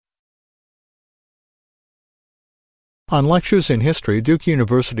On Lectures in History, Duke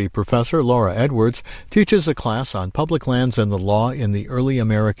University professor Laura Edwards teaches a class on public lands and the law in the early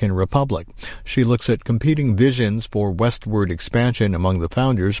American Republic. She looks at competing visions for westward expansion among the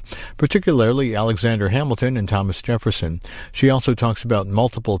founders, particularly Alexander Hamilton and Thomas Jefferson. She also talks about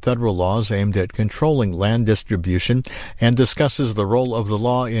multiple federal laws aimed at controlling land distribution and discusses the role of the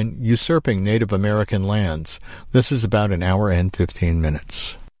law in usurping Native American lands. This is about an hour and 15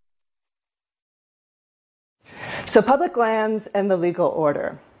 minutes. So public lands and the legal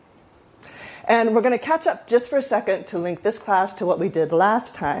order. And we're going to catch up just for a second to link this class to what we did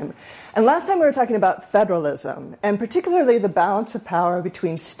last time. And last time we were talking about federalism, and particularly the balance of power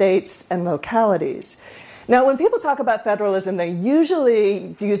between states and localities. Now, when people talk about federalism, they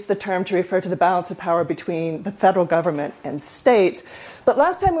usually use the term to refer to the balance of power between the federal government and states. But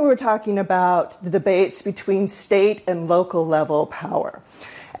last time we were talking about the debates between state and local level power.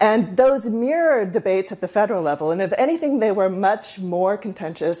 And those mirrored debates at the federal level, and if anything, they were much more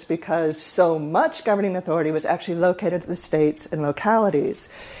contentious because so much governing authority was actually located at the states and localities.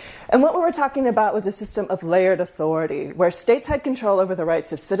 And what we were talking about was a system of layered authority, where states had control over the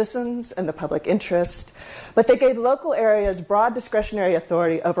rights of citizens and the public interest, but they gave local areas broad discretionary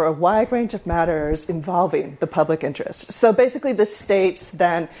authority over a wide range of matters involving the public interest. So basically, the states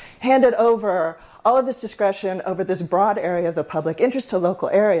then handed over all of this discretion over this broad area of the public interest to local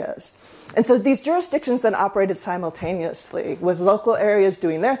areas. And so these jurisdictions then operated simultaneously, with local areas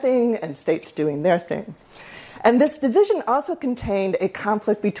doing their thing and states doing their thing. And this division also contained a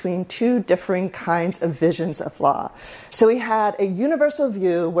conflict between two differing kinds of visions of law. So we had a universal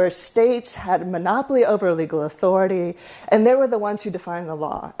view where states had monopoly over legal authority, and they were the ones who defined the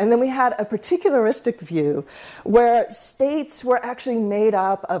law. And then we had a particularistic view where states were actually made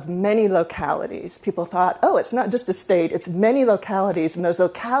up of many localities. People thought, oh, it's not just a state, it's many localities, and those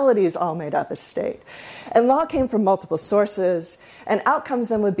localities all made up a state. And law came from multiple sources, and outcomes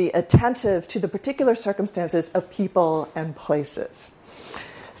then would be attentive to the particular circumstances of people and places.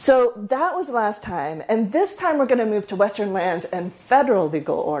 So that was last time, and this time we're going to move to Western lands and federal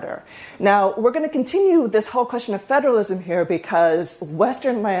legal order. Now, we're going to continue this whole question of federalism here because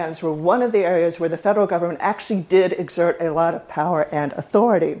Western lands were one of the areas where the federal government actually did exert a lot of power and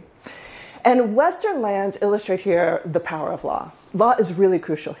authority. And Western lands illustrate here the power of law. Law is really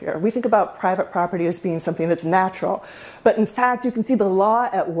crucial here. We think about private property as being something that's natural, but in fact, you can see the law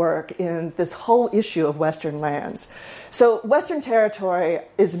at work in this whole issue of Western lands. So Western territory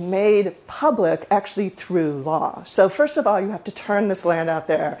is made public actually through law. So first of all, you have to turn this land out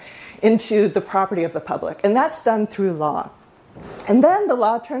there into the property of the public, and that's done through law. And then the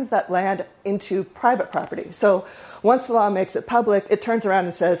law turns that land into private property. So once the law makes it public, it turns around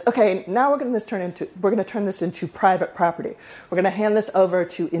and says, okay, now we're going to turn this into private property. We're going to hand this over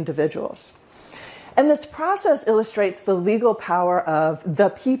to individuals. And this process illustrates the legal power of the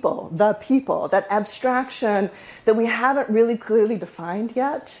people, that abstraction that we haven't really clearly defined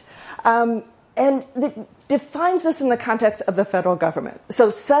yet. And it defines this in the context of the federal government. So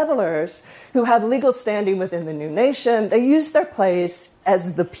settlers who have legal standing within the new nation, they use their place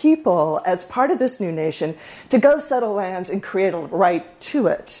as the people, as part of this new nation, to go settle lands and create a right to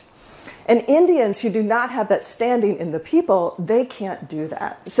it. And Indians who do not have that standing in the people, they can't do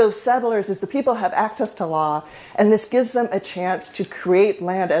that. So settlers, as the people, have access to law, and this gives them a chance to create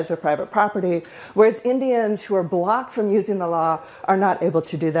land as their private property, whereas Indians who are blocked from using the law are not able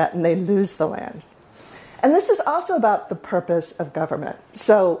to do that, and they lose the land. And this is also about the purpose of government.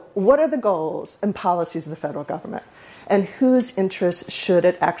 So what are the goals and policies of the federal government? And whose interests should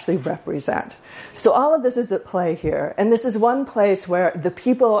it actually represent? So all of this is at play here. And this is one place where the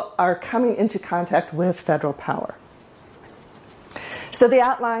people are coming into contact with federal power. So the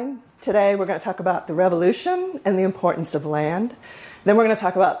outline today, we're going to talk about the revolution and the importance of land. Then we're going to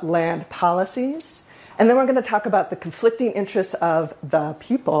talk about land policies. And then we're going to talk about the conflicting interests of the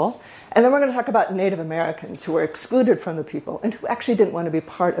people. And then we're going to talk about Native Americans who were excluded from the people and who actually didn't want to be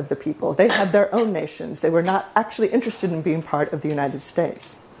part of the people. They had their own nations. They were not actually interested in being part of the United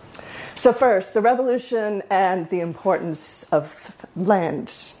States. So first, the revolution and the importance of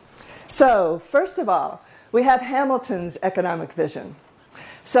lands. So first of all, we have Hamilton's economic vision.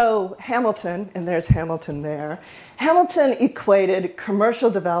 So Hamilton, and there's Hamilton there, Hamilton equated commercial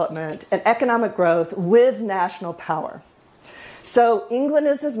development and economic growth with national power. So England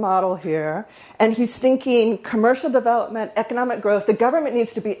is his model here, and he's thinking commercial development, economic growth, the government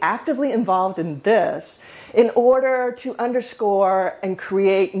needs to be actively involved in this in order to underscore and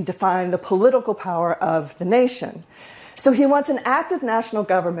create and define the political power of the nation. So he wants an active national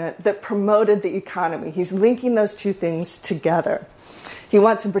government that promoted the economy. He's linking those two things together. He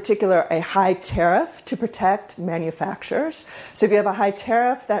wants, in particular, a high tariff to protect manufacturers. So if you have a high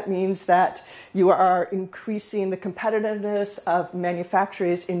tariff, that means that you are increasing the competitiveness of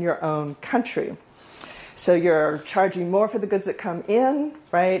manufacturers in your own country. So you're charging more for the goods that come in,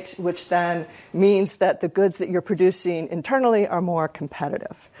 right, which then means that the goods that you're producing internally are more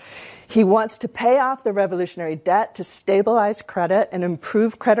competitive. He wants to pay off the revolutionary debt to stabilize credit and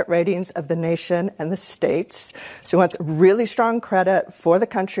improve credit ratings of the nation and the states. So he wants really strong credit for the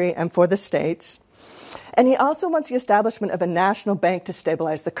country and for the states. And he also wants the establishment of a national bank to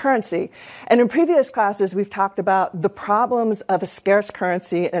stabilize the currency. And in previous classes, we've talked about the problems of a scarce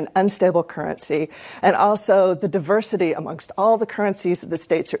currency and an unstable currency, and also the diversity amongst all the currencies that the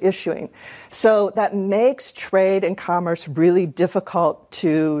states are issuing. So that makes trade and commerce really difficult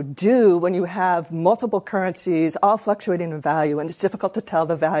to do when you have multiple currencies all fluctuating in value, and it's difficult to tell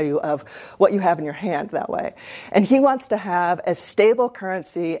the value of what you have in your hand that way. And he wants to have a stable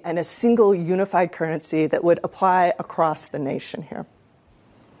currency and a single unified currency that would apply across the nation here.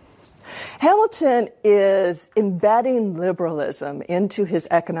 Hamilton is embedding liberalism into his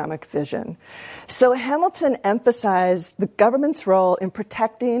economic vision. So Hamilton emphasized the government's role in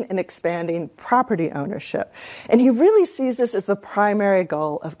protecting and expanding property ownership. And he really sees this as the primary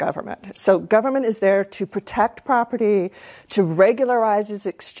goal of government. So government is there to protect property, to regularize its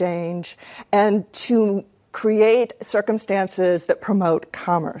exchange, and to create circumstances that promote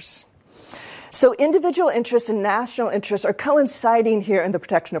commerce. So individual interests and national interests are coinciding here in the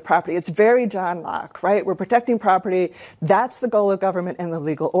protection of property. It's very John Locke, right? We're protecting property. That's the goal of government and the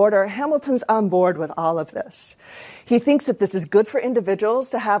legal order. Hamilton's on board with all of this. He thinks that this is good for individuals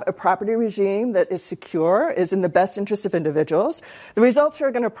to have a property regime that is secure, is in the best interest of individuals. The results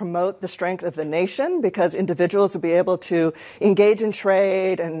are going to promote the strength of the nation because individuals will be able to engage in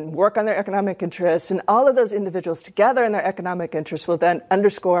trade and work on their economic interests, and all of those individuals together in their economic interests will then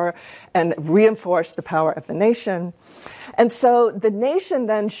underscore and reinforce the power of the nation. And so the nation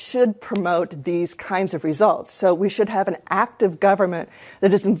then should promote these kinds of results. So we should have an active government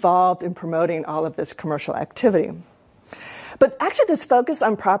that is involved in promoting all of this commercial activity. But actually this focus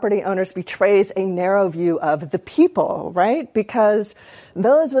on property owners betrays a narrow view of the people, right? Because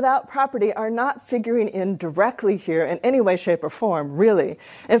those without property are not figuring in directly here in any way, shape, or form, really.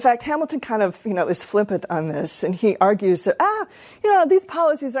 In fact, Hamilton kind of, is flippant on this, and he argues that, these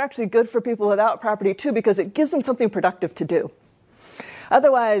policies are actually good for people without property too because it gives them something productive to do.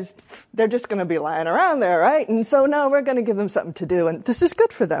 Otherwise, they're just going to be lying around there, right? And so, no, we're going to give them something to do, and this is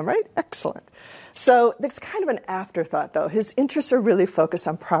good for them, right? Excellent. So it's kind of an afterthought, though. His interests are really focused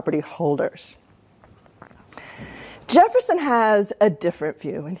on property holders. Jefferson has a different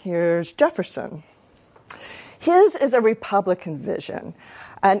view, and here's Jefferson. His is a Republican vision,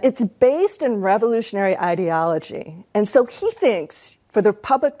 and it's based in revolutionary ideology. And so he thinks for the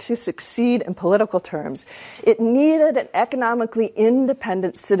republic to succeed in political terms, it needed an economically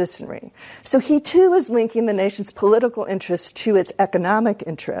independent citizenry. So he too is linking the nation's political interests to its economic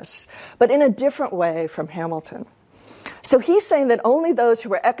interests, but in a different way from Hamilton. So he's saying that only those who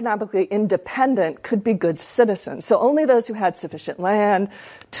were economically independent could be good citizens. So only those who had sufficient land,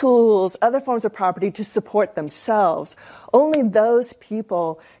 tools, other forms of property to support themselves, only those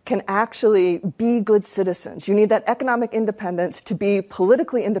people can actually be good citizens. You need that economic independence to be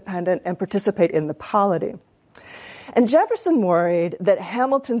politically independent and participate in the polity. And Jefferson worried that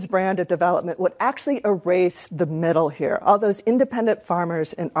Hamilton's brand of development would actually erase the middle here, all those independent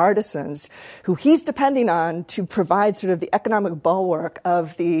farmers and artisans who he's depending on to provide sort of the economic bulwark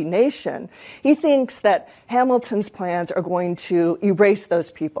of the nation. He thinks that Hamilton's plans are going to erase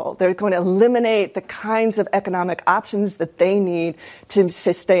those people. They're going to eliminate the kinds of economic options that they need to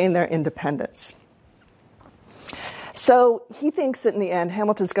sustain their independence. So he thinks that in the end,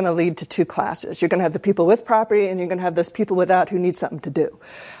 Hamilton's going to lead to two classes. You're going to have the people with property, and you're going to have those people without who need something to do.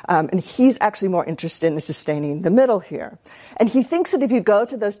 And he's actually more interested in sustaining the middle here. And he thinks that if you go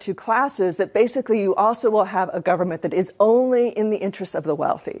to those two classes, that basically you also will have a government that is only in the interests of the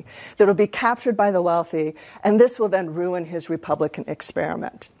wealthy, that will be captured by the wealthy, and this will then ruin his Republican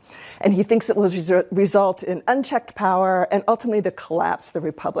experiment. And he thinks it will result in unchecked power and ultimately the collapse of the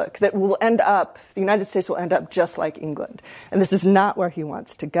republic, that will end up, the United States will end up just like England. And this is not where he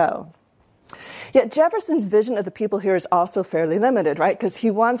wants to go. Yet Jefferson's vision of the people here is also fairly limited, right? Because he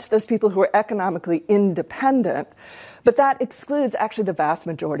wants those people who are economically independent, but that excludes actually the vast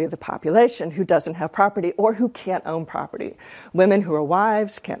majority of the population who doesn't have property or who can't own property. Women who are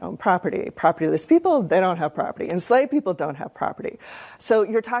wives can't own property. Propertyless people, they don't have property. Enslaved people don't have property. So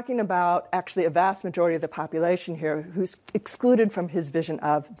you're talking about actually a vast majority of the population here who's excluded from his vision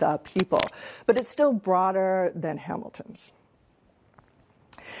of the people. But it's still broader than Hamilton's.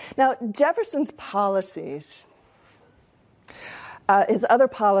 Now, Jefferson's policies, his other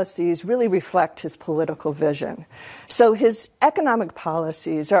policies really reflect his political vision. So his economic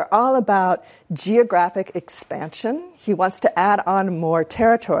policies are all about geographic expansion. He wants to add on more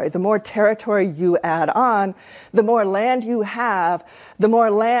territory. The more territory you add on, the more land you have, the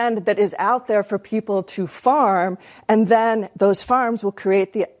more land that is out there for people to farm, and then those farms will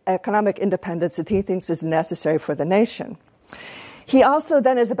create the economic independence that he thinks is necessary for the nation. He also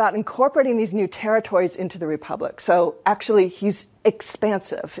then is about incorporating these new territories into the republic. So actually, he's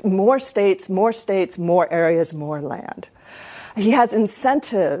expansive. More states, more areas, more land. He has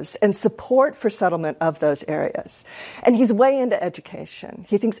incentives and support for settlement of those areas. And he's way into education.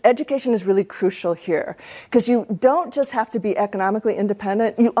 He thinks education is really crucial here because you don't just have to be economically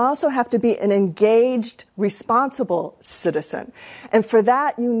independent, you also have to be an engaged, responsible citizen. And for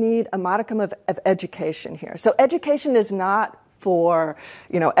that, you need a modicum of education here. So education is not for,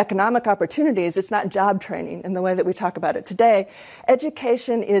 economic opportunities. It's not job training in the way that we talk about it today.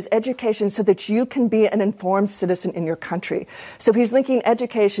 Education is education so that you can be an informed citizen in your country. So he's linking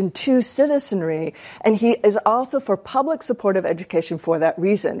education to citizenry, and he is also for public support of education for that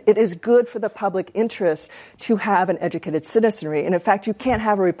reason. It is good for the public interest to have an educated citizenry. And in fact, you can't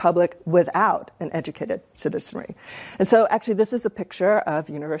have a republic without an educated citizenry. And so actually, this is a picture of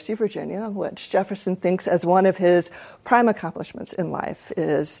University of Virginia, which Jefferson thinks as one of his prime accomplishments in life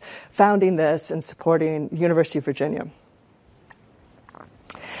is founding this and supporting University of Virginia.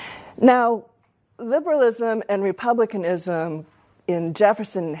 Now, liberalism and republicanism in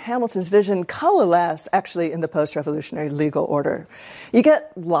Jefferson and Hamilton's vision coalesce actually in the post-revolutionary legal order. You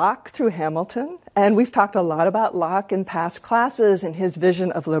get Locke through Hamilton, and we've talked a lot about Locke in past classes and his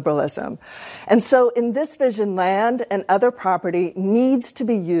vision of liberalism. And so in this vision, land and other property needs to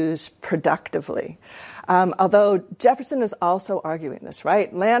be used productively. Although Jefferson is also arguing this,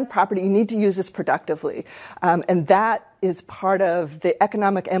 right? Land, property, you need to use this productively. And that is part of the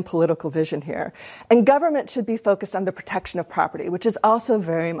economic and political vision here. And government should be focused on the protection of property, which is also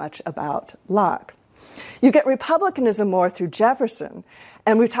very much about Locke. You get republicanism more through Jefferson.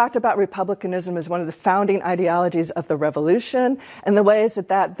 And we've talked about republicanism as one of the founding ideologies of the Revolution and the ways that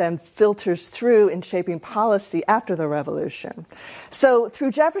that then filters through in shaping policy after the Revolution. So through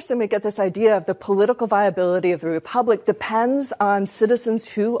Jefferson, we get this idea of the political viability of the Republic depends on citizens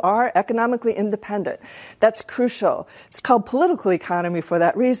who are economically independent. That's crucial. It's called political economy for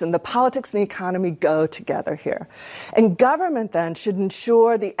that reason. The politics and the economy go together here. And government then should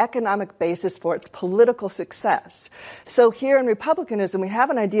ensure the economic basis for its political success. So here in republicanism, we have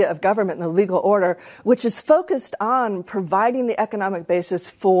an idea of government and the legal order which is focused on providing the economic basis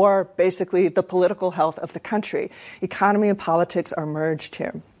for basically the political health of the country. Economy and politics are merged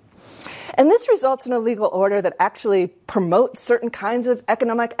here. And this results in a legal order that actually promotes certain kinds of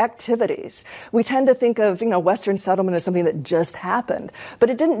economic activities. We tend to think of, Western settlement as something that just happened. But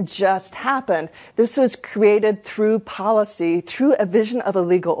it didn't just happen. This was created through policy, through a vision of a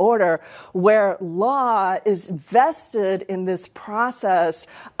legal order where law is vested in this process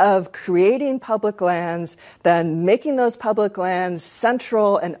of creating public lands, then making those public lands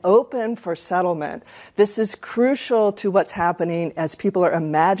central and open for settlement. This is crucial to what's happening as people are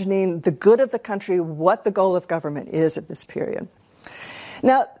imagining the good of the country, what the goal of government is at this period.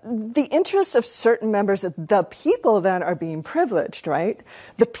 Now, the interests of certain members of the people then are being privileged, right?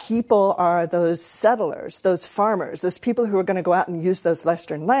 The people are those settlers, those farmers, those people who are going to go out and use those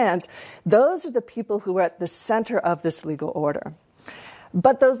western lands. Those are the people who are at the center of this legal order.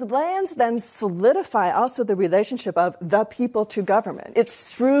 But those lands then solidify also the relationship of the people to government.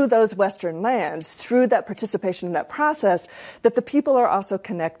 It's through those Western lands, through that participation in that process, that the people are also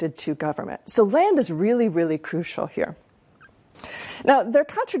connected to government. So land is really, really crucial here. Now, there are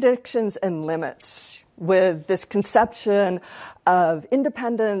contradictions and limits with this conception of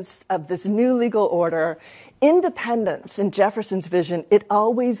independence, of this new legal order. Independence, in Jefferson's vision, it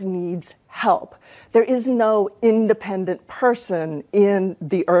always needs help. There is no independent person in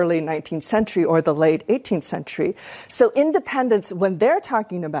the early 19th century or the late 18th century. So independence, when they're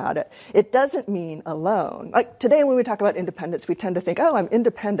talking about it, it doesn't mean alone. Like today when we talk about independence, we tend to think, oh, I'm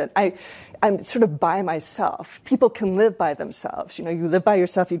independent. I'm sort of by myself. People can live by themselves. You live by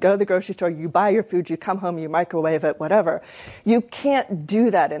yourself, you go to the grocery store, you buy your food, you come home, you microwave it, whatever. You can't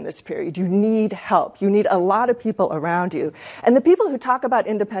do that in this period. You need help. You need a lot of people around you. And the people who talk about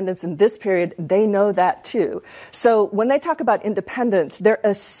independence in this period, they know that too. So when they talk about independence, they're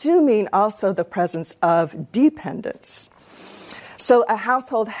assuming also the presence of dependence. So a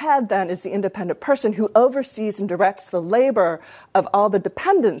household head then is the independent person who oversees and directs the labor of all the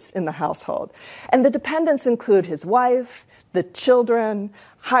dependents in the household. And the dependents include his wife, the children,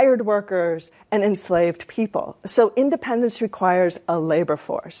 hired workers, and enslaved people. So independence requires a labor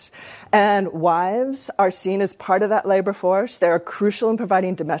force. And wives are seen as part of that labor force. They're crucial in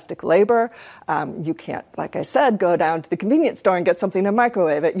providing domestic labor. You can't, like I said, go down to the convenience store and get something to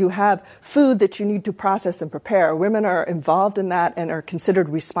microwave it. You have food that you need to process and prepare. Women are involved in that and are considered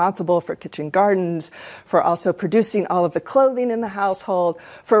responsible for kitchen gardens, for also producing all of the clothing in the household,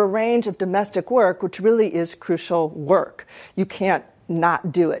 for a range of domestic work, which really is crucial work. You can't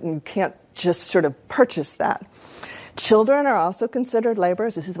not do it, and you can't just sort of purchase that. Children are also considered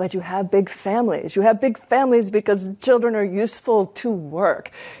laborers. This is why you have big families. You have big families because children are useful to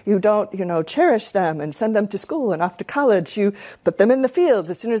work. You don't, cherish them and send them to school and off to college. You put them in the fields.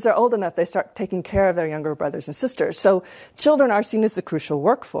 As soon as they're old enough, they start taking care of their younger brothers and sisters. So children are seen as the crucial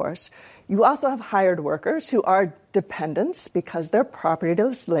workforce. You also have hired workers who are dependents because they're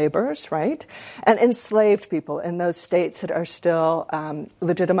propertyless laborers, right? And enslaved people in those states that are still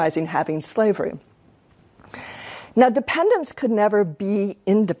legitimizing having slavery. Now, dependents could never be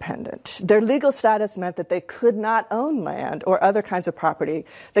independent. Their legal status meant that they could not own land or other kinds of property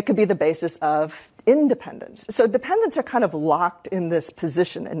that could be the basis of independence. So dependents are kind of locked in this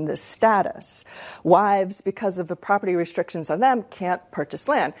position, in this status. Wives, because of the property restrictions on them, can't purchase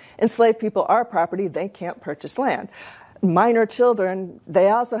land. Enslaved people are property, they can't purchase land. Minor children, they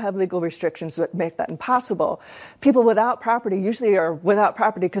also have legal restrictions that make that impossible. People without property usually are without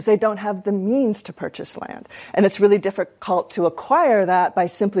property because they don't have the means to purchase land. And it's really difficult to acquire that by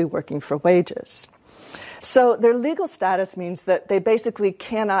simply working for wages. So their legal status means that they basically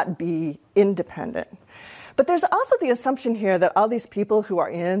cannot be independent. But there's also the assumption here that all these people who are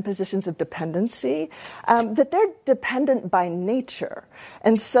in positions of dependency, that they're dependent by nature.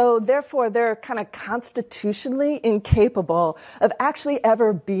 And so, therefore, they're kind of constitutionally incapable of actually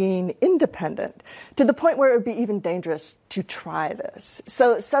ever being independent, to the point where it would be even dangerous to try this.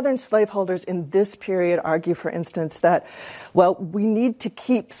 So Southern slaveholders in this period argue, for instance, that, well, we need to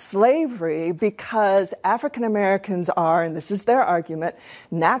keep slavery because African Americans are, and this is their argument,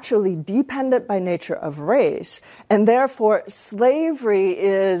 naturally dependent by nature of race, and therefore slavery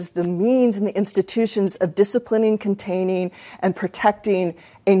is the means and the institutions of disciplining, containing, and protecting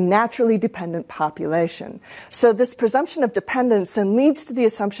a naturally dependent population. So this presumption of dependence then leads to the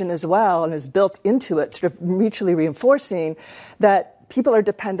assumption as well, and is built into it, sort of mutually reinforcing, that people are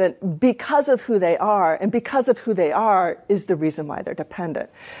dependent because of who they are, and because of who they are is the reason why they're dependent.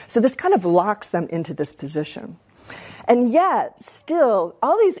 So this kind of locks them into this position. And yet, still,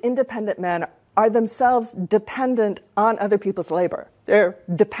 all these independent men are themselves dependent on other people's labor. They're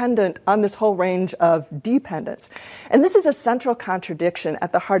dependent on this whole range of dependence. And this is a central contradiction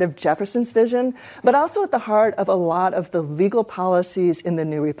at the heart of Jefferson's vision, but also at the heart of a lot of the legal policies in the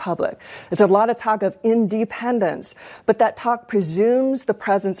New Republic. There's a lot of talk of independence, but that talk presumes the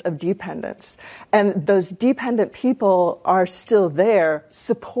presence of dependence. And those dependent people are still there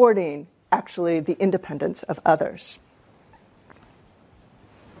supporting, actually, the independence of others.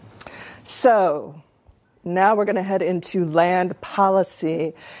 So now we're going to head into land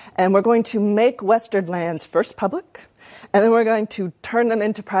policy, and we're going to make Western lands first public, and then we're going to turn them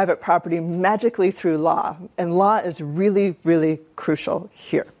into private property magically through law. And law is really, really crucial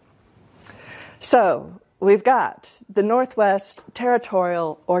here. So we've got the Northwest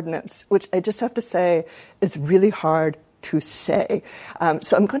Territorial Ordinance, which I just have to say is really hard to say.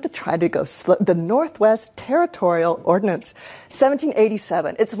 So I'm going to try to go slow. The Northwest Territorial Ordinance,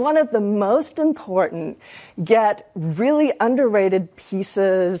 1787. It's one of the most important, yet really underrated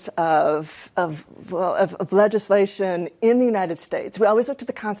pieces of legislation in the United States. We always look to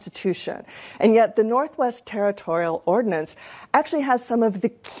the Constitution. And yet the Northwest Territorial Ordinance actually has some of the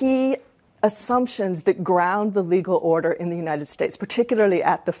key assumptions that ground the legal order in the United States, particularly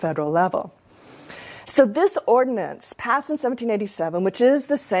at the federal level. So this ordinance, passed in 1787, which is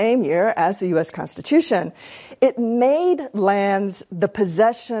the same year as the U.S. Constitution, it made lands the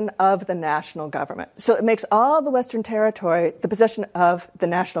possession of the national government. So it makes all the Western Territory the possession of the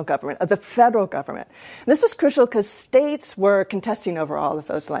national government, of the federal government. And this is crucial because states were contesting over all of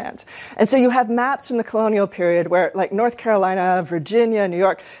those lands. And so you have maps from the colonial period where, like North Carolina, Virginia, New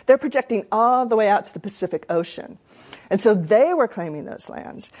York, they're projecting all the way out to the Pacific Ocean. And so they were claiming those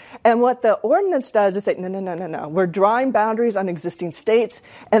lands. And what the ordinance does is say, no. We're drawing boundaries on existing states,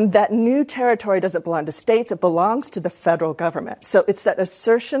 and that new territory doesn't belong to states. It belongs to the federal government. So it's that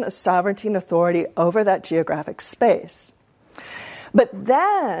assertion of sovereignty and authority over that geographic space. But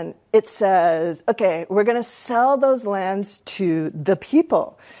then it says, okay, we're going to sell those lands to the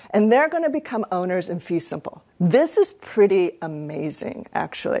people, and they're going to become owners in fee simple. This is pretty amazing,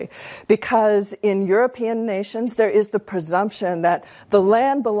 actually, because in European nations, there is the presumption that the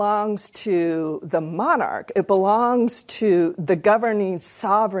land belongs to the monarch. It belongs to the governing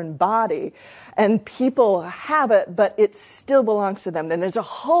sovereign body, and people have it, but it still belongs to them. And there's a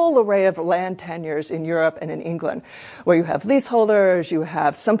whole array of land tenures in Europe and in England, where you have leaseholders, you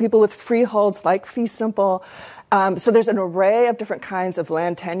have some people with freeholds like fee simple. So there's an array of different kinds of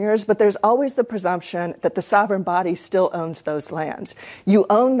land tenures, but there's always the presumption that the sovereign body still owns those lands. You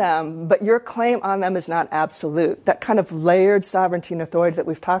own them, but your claim on them is not absolute. That kind of layered sovereignty and authority that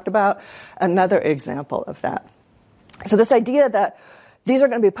we've talked about, another example of that. So this idea that these are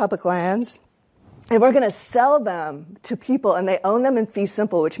going to be public lands, and we're going to sell them to people, and they own them in fee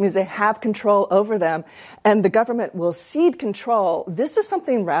simple, which means they have control over them, and the government will cede control. This is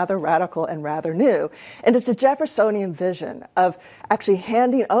something rather radical and rather new. And it's a Jeffersonian vision of actually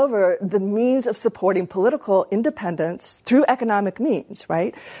handing over the means of supporting political independence through economic means,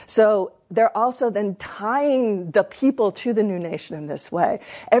 right? So they're also then tying the people to the new nation in this way.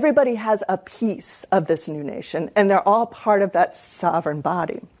 Everybody has a piece of this new nation, and they're all part of that sovereign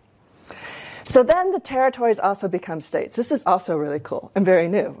body. So then the territories also become states. This is also really cool and very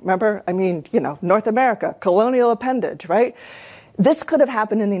new. Remember, North America, colonial appendage, right? This could have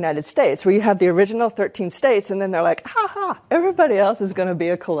happened in the United States, where you have the original 13 states, and then they're like, everybody else is going to be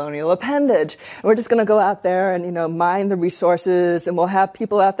a colonial appendage. And we're just going to go out there and, mine the resources, and we'll have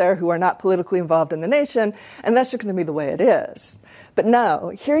people out there who are not politically involved in the nation, and that's just going to be the way it is. But no,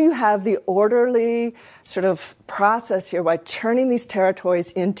 here you have the orderly sort of process here by turning these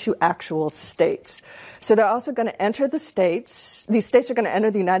territories into actual states. So they're also going to enter the states. These states are going to enter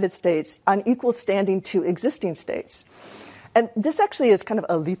the United States on equal standing to existing states. And this actually is kind of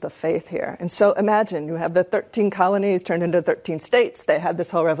a leap of faith here. And so imagine you have the 13 colonies turned into 13 states. They had this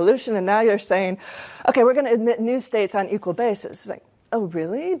whole revolution, and now you're saying, okay, we're going to admit new states on equal basis. It's like, oh,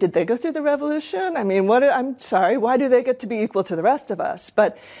 really? Did they go through the revolution? I'm sorry, why do they get to be equal to the rest of us?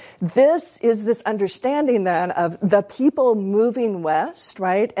 But this is this understanding then of the people moving west,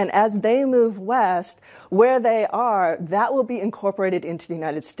 right? And as they move west, where they are, that will be incorporated into the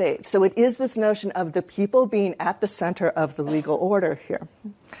United States. So it is this notion of the people being at the center of the legal order here.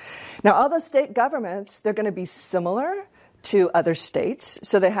 Now, all those state governments, they're going to be similar to other states,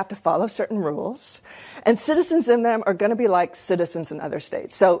 so they have to follow certain rules. And citizens in them are going to be like citizens in other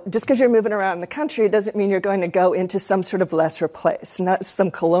states. So just because you're moving around the country doesn't mean you're going to go into some sort of lesser place, not some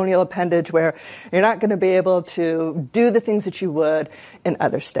colonial appendage where you're not going to be able to do the things that you would in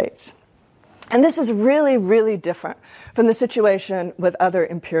other states. And this is really, really different from the situation with other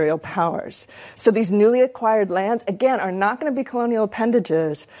imperial powers. So these newly acquired lands, again, are not going to be colonial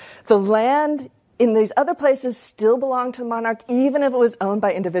appendages. The land in these other places still belong to the monarch, even if it was owned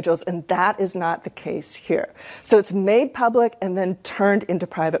by individuals, and that is not the case here. So it's made public and then turned into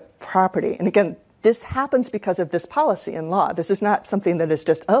private property. And again, this happens because of this policy and law. This is not something that is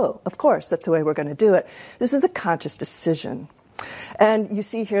just, of course, that's the way we're going to do it. This is a conscious decision. And you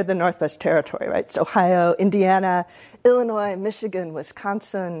see here the Northwest Territory, right? It's Ohio, Indiana, Illinois, Michigan,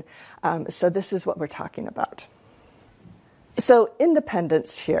 Wisconsin. So this is what we're talking about. So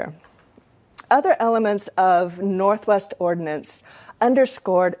independence here. Other elements of Northwest Ordinance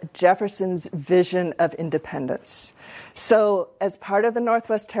underscored Jefferson's vision of independence. So as part of the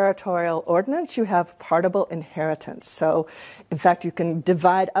Northwest Territorial Ordinance, you have partable inheritance. So in fact, you can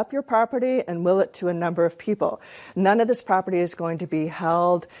divide up your property and will it to a number of people. None of this property is going to be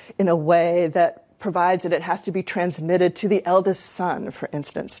held in a way that provides that it has to be transmitted to the eldest son, for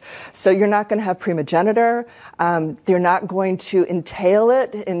instance. So you're not going to have primogeniture. They're not going to entail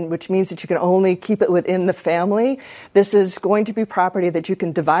it, which means that you can only keep it within the family. This is going to be property that you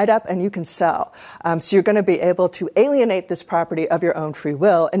can divide up and you can sell. So you're going to be able to alienate this property of your own free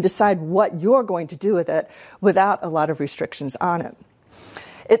will and decide what you're going to do with it without a lot of restrictions on it.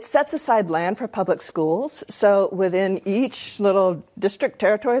 It sets aside land for public schools. So within each little district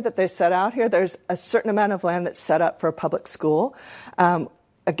territory that they set out here, there's a certain amount of land that's set up for a public school.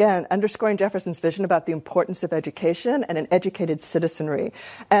 Again, underscoring Jefferson's vision about the importance of education and an educated citizenry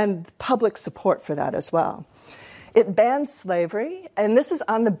and public support for that as well. It bans slavery, and this is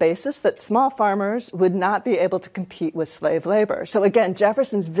on the basis that small farmers would not be able to compete with slave labor. So again,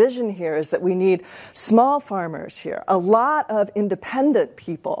 Jefferson's vision here is that we need small farmers here, a lot of independent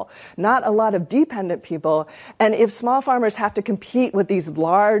people, not a lot of dependent people. And if small farmers have to compete with these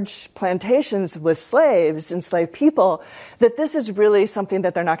large plantations with slaves, enslaved people, that this is really something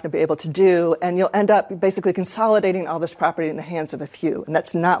that they're not going to be able to do, and you'll end up basically consolidating all this property in the hands of a few, and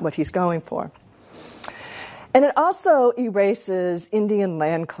that's not what he's going for. And it also erases Indian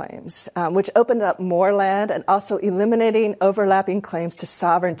land claims, which opened up more land and also eliminating overlapping claims to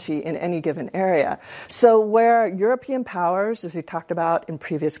sovereignty in any given area. So where European powers, as we talked about in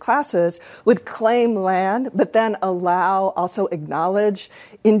previous classes, would claim land, but then also acknowledge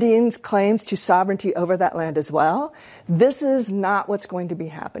Indians' claims to sovereignty over that land as well, this is not what's going to be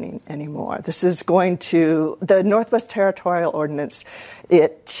happening anymore. This is the Northwest Territorial Ordinance,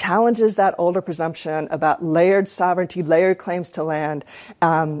 it challenges that older presumption about layered sovereignty, layered claims to land,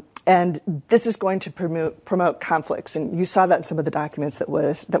 and this is going to promote conflicts. And you saw that in some of the documents that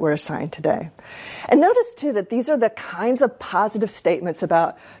were assigned today. And notice, too, that these are the kinds of positive statements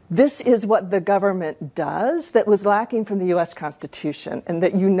about this is what the government does that was lacking from the U.S. Constitution and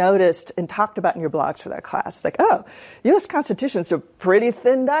that you noticed and talked about in your blogs for that class. Like, oh, U.S. Constitution's a pretty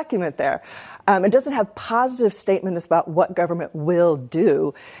thin document there. It doesn't have positive statements about what government will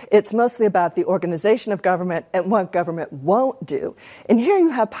do. It's mostly about the organization of government and what government won't do. And here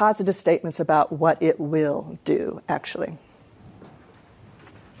you have positive statements about what it will do, actually.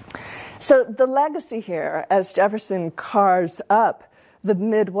 So the legacy here, as Jefferson carves up the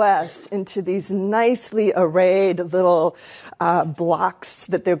Midwest into these nicely arrayed little blocks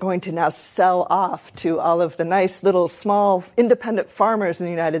that they're going to now sell off to all of the nice little small independent farmers in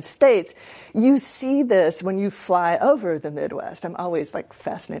the United States. You see this when you fly over the Midwest. I'm always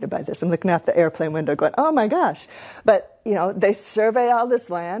fascinated by this. I'm looking out the airplane window going, oh my gosh. But, they survey all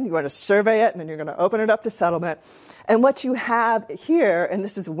this land. You want to survey it and then you're going to open it up to settlement. And what you have here, and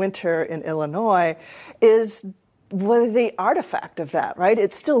this is winter in Illinois, is the artifact of that, right?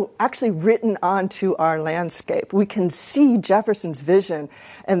 It's still actually written onto our landscape. We can see Jefferson's vision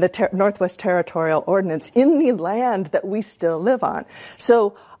and the Northwest Territorial Ordinance in the land that we still live on.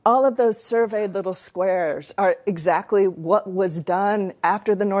 So all of those surveyed little squares are exactly what was done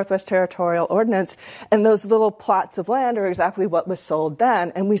after the Northwest Territorial Ordinance, and those little plots of land are exactly what was sold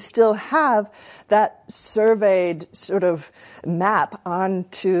then, and we still have that surveyed sort of map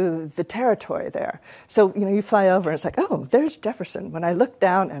onto the territory there. So, you fly over and it's like, oh, there's Jefferson. When I look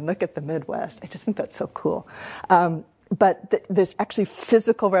down and look at the Midwest, I just think that's so cool. But there's actually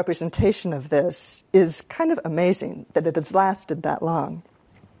physical representation of this is kind of amazing that it has lasted that long.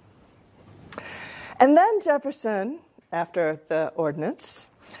 And then Jefferson, after the ordinance,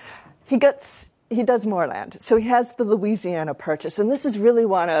 he does more land. So he has the Louisiana Purchase, and this is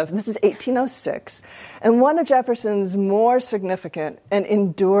 1806, and one of Jefferson's more significant and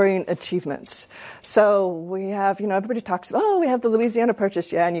enduring achievements. So we have, everybody talks, we have the Louisiana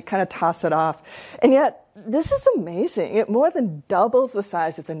Purchase, and you kind of toss it off. And yet, this is amazing. It more than doubles the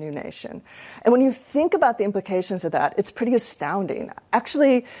size of the new nation. And when you think about the implications of that, it's pretty astounding.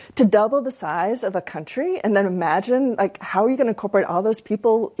 Actually, to double the size of a country and then imagine, how are you going to incorporate all those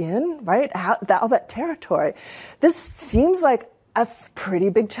people in, right? All that territory. This seems like a pretty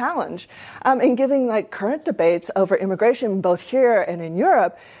big challenge. And given current debates over immigration, both here and in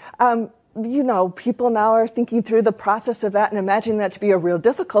Europe, people now are thinking through the process of that and imagining that to be a real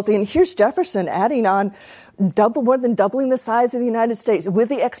difficulty. And here's Jefferson adding on more than doubling the size of the United States with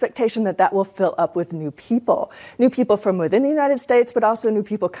the expectation that that will fill up with new people from within the United States, but also new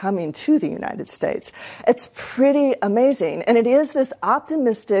people coming to the United States. It's pretty amazing. And it is this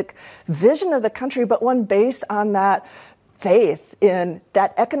optimistic vision of the country, but one based on that faith in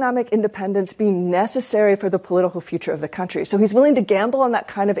that economic independence being necessary for the political future of the country. So he's willing to gamble on that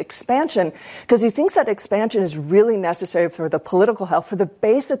kind of expansion because he thinks that expansion is really necessary for the political health, for the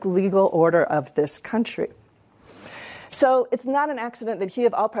basic legal order of this country. So it's not an accident that he,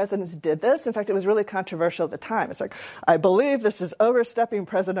 of all presidents, did this. In fact, it was really controversial at the time. It's like, I believe this is overstepping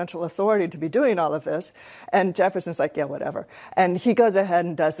presidential authority to be doing all of this. And Jefferson's like, yeah, whatever. And he goes ahead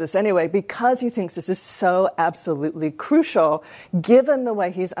and does this anyway because he thinks this is so absolutely crucial, given the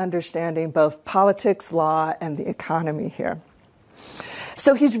way he's understanding both politics, law, and the economy here.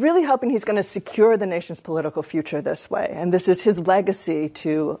 So he's really hoping he's going to secure the nation's political future this way. And this is his legacy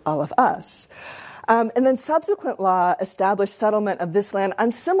to all of us. And then subsequent law established settlement of this land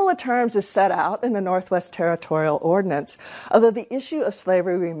on similar terms as set out in the Northwest Territorial Ordinance, although the issue of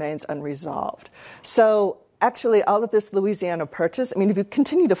slavery remains unresolved. So actually, all of this Louisiana Purchase, if you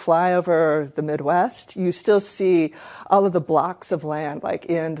continue to fly over the Midwest, you still see all of the blocks of land,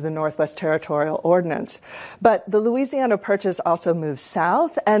 in the Northwest Territorial Ordinance. But the Louisiana Purchase also moves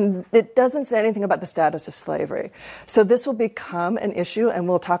south, and it doesn't say anything about the status of slavery. So this will become an issue, and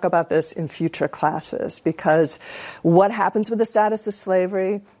we'll talk about this in future classes, because what happens with the status of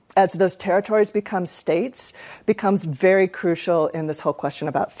slavery as those territories become states, becomes very crucial in this whole question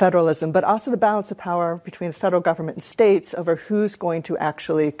about federalism, but also the balance of power between the federal government and states over who's going to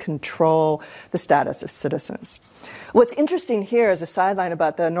actually control the status of citizens. What's interesting here as a sideline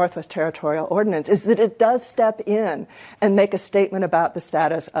about the Northwest Territorial Ordinance is that it does step in and make a statement about the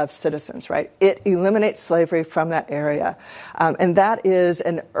status of citizens, right? It eliminates slavery from that area. And that is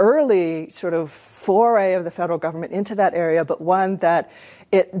an early sort of foray of the federal government into that area, but one that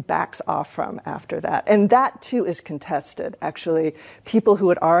it backs off from after that. And that, too, is contested. Actually, people who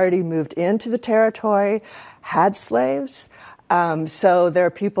had already moved into the territory had slaves. So there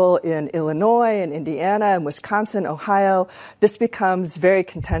are people in Illinois and Indiana and Wisconsin, Ohio. This becomes very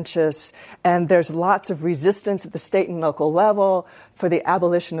contentious, and there's lots of resistance at the state and local level for the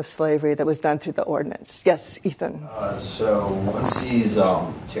abolition of slavery that was done through the ordinance. Yes, Ethan? So once these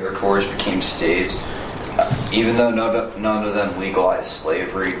territories became states, even though none of them legalized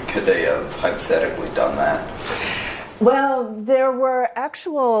slavery, could they have hypothetically done that? Well, there were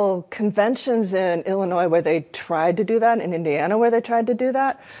actual conventions in Illinois where they tried to do that, in Indiana where they tried to do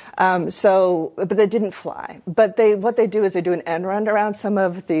that. But it didn't fly. But what they do is they do an end run around some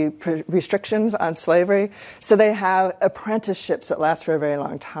of the restrictions on slavery. So they have apprenticeships that last for a very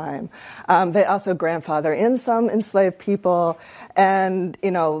long time. They also grandfather in some enslaved people. And,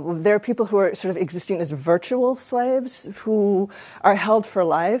 there are people who are sort of existing as virtual slaves who are held for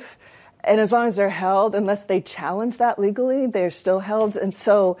life. And as long as they're held, unless they challenge that legally, they're still held. And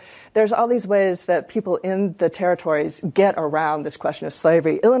so there's all these ways that people in the territories get around this question of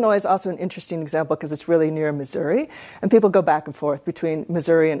slavery. Illinois is also an interesting example because it's really near Missouri, and people go back and forth between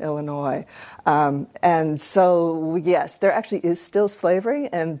Missouri and Illinois. And so, yes, there actually is still slavery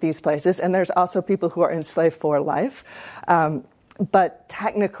in these places, and there's also people who are enslaved for life. But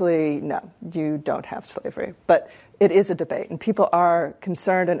technically, no, you don't have slavery. But it is a debate, and people are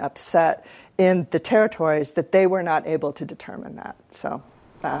concerned and upset in the territories that they were not able to determine that. So,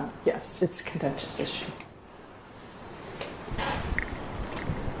 yes, it's a contentious issue.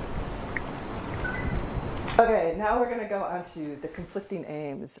 Okay, now we're going to go on to the conflicting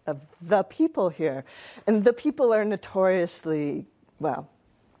aims of the people here. And the people are notoriously,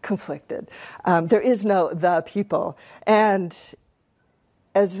 conflicted. There is no the people. And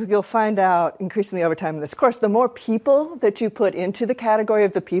as you'll find out increasingly over time in this course, the more people that you put into the category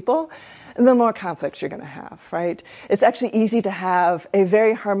of the people, the more conflicts you're going to have, right? It's actually easy to have a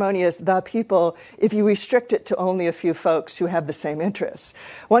very harmonious the people if you restrict it to only a few folks who have the same interests.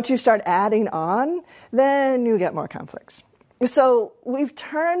 Once you start adding on, then you get more conflicts. So we've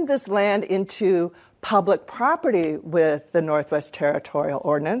turned this land into public property with the Northwest Territorial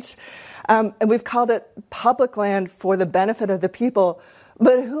Ordinance, and we've called it public land for the benefit of the people.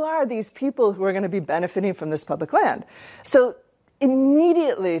 But who are these people who are going to be benefiting from this public land? So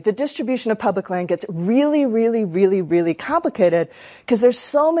immediately, the distribution of public land gets really, really, really, really complicated because there's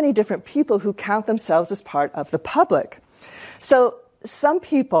so many different people who count themselves as part of the public. So some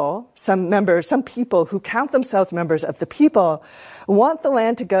people who count themselves members of the people want the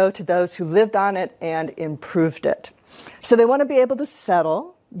land to go to those who lived on it and improved it. So they want to be able to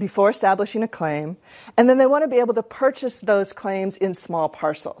settle before establishing a claim, and then they want to be able to purchase those claims in small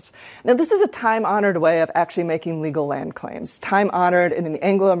parcels. Now, this is a time-honored way of actually making legal land claims, time-honored in an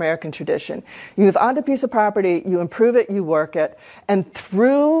Anglo-American tradition. You move onto a piece of property, you improve it, you work it, and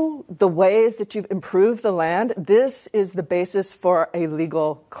through the ways that you've improved the land, this is the basis for a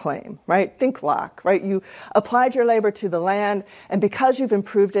legal claim, right? Think Locke, right? You applied your labor to the land, and because you've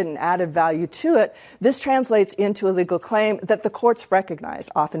improved it and added value to it, this translates into a legal claim that the courts recognize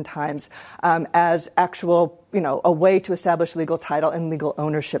oftentimes as actual, a way to establish legal title and legal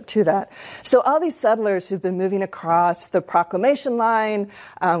ownership to that. So all these settlers who've been moving across the Proclamation Line,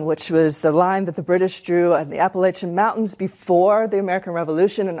 which was the line that the British drew on the Appalachian Mountains before the American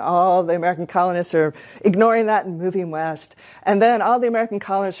Revolution, and all the American colonists are ignoring that and moving west. And then all the American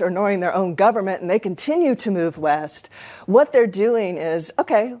colonists are ignoring their own government, and they continue to move west. What they're doing is,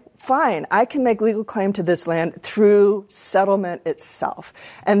 okay, fine, I can make legal claim to this land through settlement itself.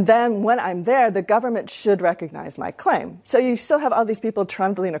 And then when I'm there, the government should recognize my claim. So you still have all these people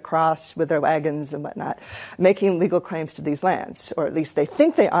trundling across with their wagons and whatnot, making legal claims to these lands, or at least they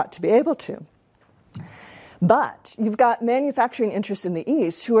think they ought to be able to. But you've got manufacturing interests in the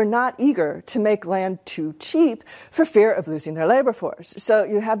East who are not eager to make land too cheap for fear of losing their labor force. So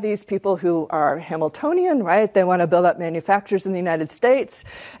you have these people who are Hamiltonian, right? They want to build up manufacturers in the United States,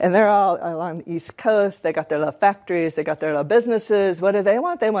 and they're all along the East Coast. They got their little factories, they got their little businesses. What do they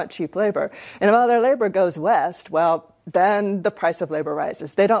want? They want cheap labor. And if all their labor goes west, well, then the price of labor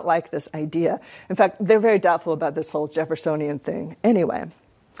rises. They don't like this idea. In fact, they're very doubtful about this whole Jeffersonian thing anyway.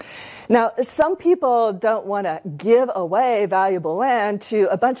 Now, some people don't want to give away valuable land to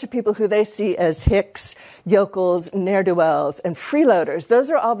a bunch of people who they see as hicks, yokels, ne'er-do-wells, and freeloaders. Those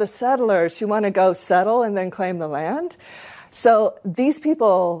are all the settlers who want to go settle and then claim the land. So these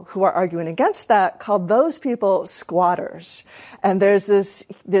people who are arguing against that call those people squatters. And there's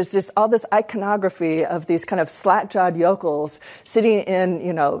all this iconography of these kind of slack-jawed yokels sitting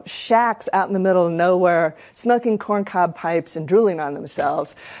in, shacks out in the middle of nowhere, smoking corncob pipes and drooling on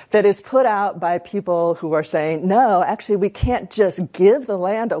themselves, that is put out by people who are saying, no, actually, we can't just give the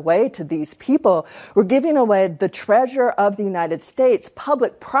land away to these people. We're giving away the treasure of the United States,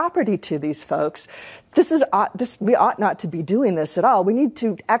 public property, to these folks. We ought not to be doing this at all. We need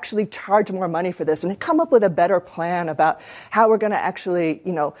to actually charge more money for this and come up with a better plan about how we're going to actually,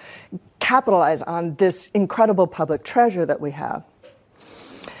 capitalize on this incredible public treasure that we have.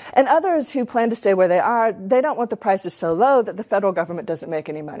 And others who plan to stay where they are, they don't want the prices so low that the federal government doesn't make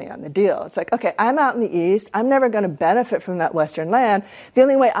any money on the deal. It's like, okay, I'm out in the East. I'm never going to benefit from that Western land. The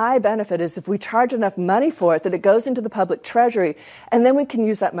only way I benefit is if we charge enough money for it that it goes into the public treasury, and then we can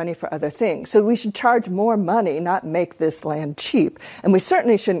use that money for other things. So we should charge more money, not make this land cheap. And we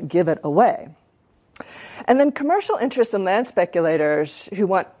certainly shouldn't give it away. And then commercial interests and land speculators who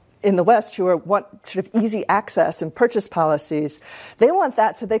want in the West who want sort of easy access and purchase policies, they want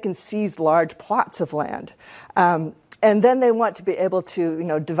that so they can seize large plots of land. And then they want to be able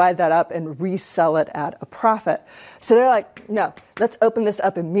to, divide that up and resell it at a profit. So they're like, no, let's open this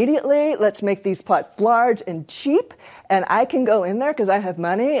up immediately. Let's make these plots large and cheap. And I can go in there because I have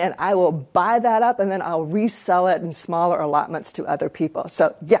money and I will buy that up and then I'll resell it in smaller allotments to other people.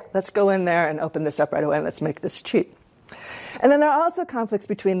 So yeah, let's go in there and open this up right away and let's make this cheap. And then there are also conflicts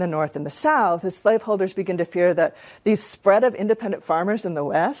between the North and the South as slaveholders begin to fear that these spread of independent farmers in the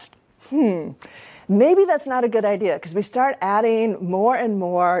West, maybe that's not a good idea because we start adding more and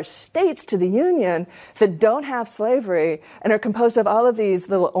more states to the Union that don't have slavery and are composed of all of these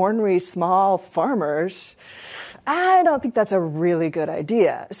little ornery small farmers. I don't think that's a really good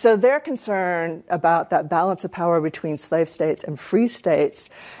idea. So they're concerned about that balance of power between slave states and free states.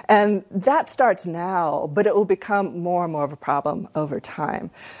 And that starts now, but it will become more and more of a problem over time.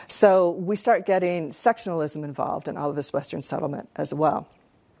 So we start getting sectionalism involved in all of this Western settlement as well.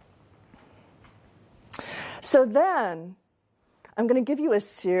 So then I'm going to give you a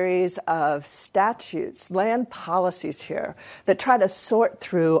series of statutes, land policies here, that try to sort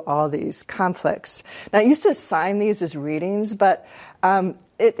through all these conflicts. Now, I used to assign these as readings, but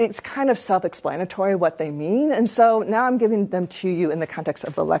it's kind of self-explanatory what they mean, and so now I'm giving them to you in the context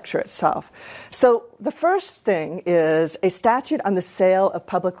of the lecture itself. So the first thing is a statute on the sale of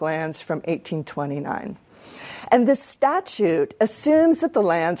public lands from 1829. And this statute assumes that the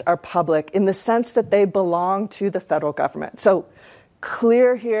lands are public in the sense that they belong to the federal government. So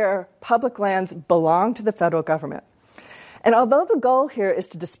clear here, public lands belong to the federal government. And although the goal here is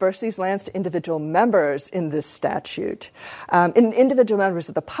to disperse these lands to individual members in this statute, in individual members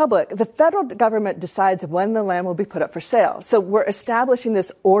of the public, the federal government decides when the land will be put up for sale. So we're establishing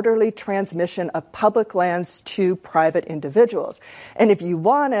this orderly transmission of public lands to private individuals. And if you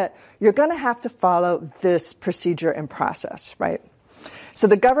want it, you're going to have to follow this procedure and process, right? So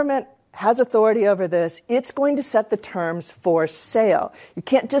the government has authority over this. It's going to set the terms for sale. You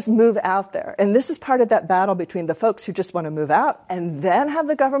can't just move out there. And this is part of that battle between the folks who just want to move out and then have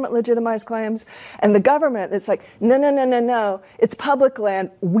the government legitimize claims. And the government, it's like, no. It's public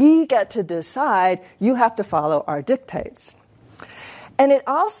land. We get to decide. You have to follow our dictates. And it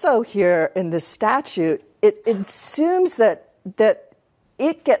also here in this statute, it assumes that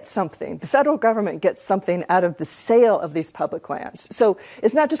it gets something, the federal government gets something out of the sale of these public lands. So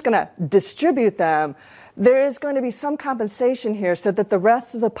it's not just going to distribute them. There is going to be some compensation here so that the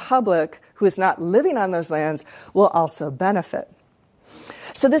rest of the public who is not living on those lands will also benefit.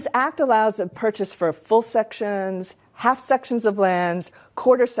 So this act allows a purchase for full sections, half sections of lands,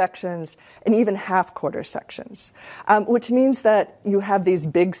 quarter sections, and even half-quarter sections, which means that you have these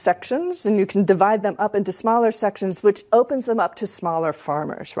big sections and you can divide them up into smaller sections, which opens them up to smaller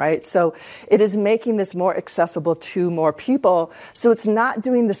farmers, right? So it is making this more accessible to more people. So it's not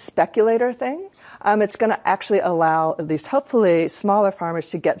doing the speculator thing. It's going to actually allow, at least hopefully, smaller farmers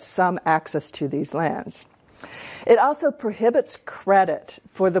to get some access to these lands. It also prohibits credit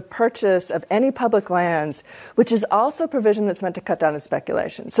for the purchase of any public lands, which is also a provision that's meant to cut down on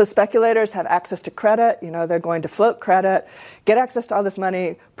speculation. So speculators have access to credit. They're going to float credit, get access to all this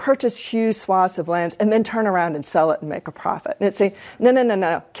money, purchase huge swaths of lands, and then turn around and sell it and make a profit. And it's saying,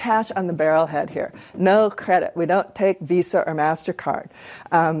 no, cash on the barrelhead here. No credit. We don't take Visa or MasterCard.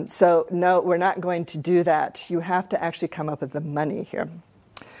 So no, we're not going to do that. You have to actually come up with the money here.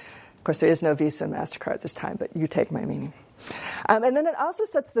 Of course, there is no Visa and MasterCard at this time, but you take my meaning. And then it also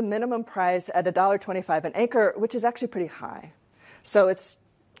sets the minimum price at $1.25 an acre, which is actually pretty high. So it's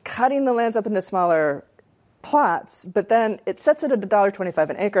cutting the lands up into smaller plots, but then it sets it at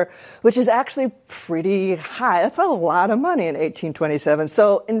 $1.25 an acre, which is actually pretty high. That's a lot of money in 1827.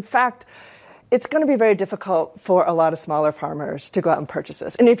 So, in fact, it's going to be very difficult for a lot of smaller farmers to go out and purchase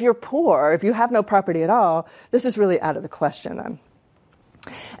this. And if you're poor, if you have no property at all, this is really out of the question then.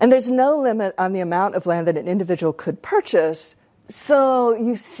 And there's no limit on the amount of land that an individual could purchase. So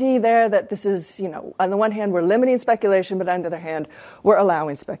you see there that this is, on the one hand, we're limiting speculation, but on the other hand, we're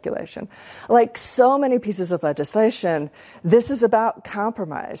allowing speculation. Like so many pieces of legislation, this is about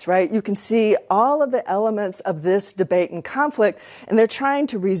compromise, right? You can see all of the elements of this debate and conflict, and they're trying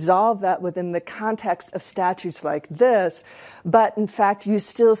to resolve that within the context of statutes like this. But in fact, you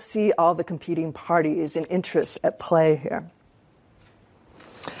still see all the competing parties and interests at play here.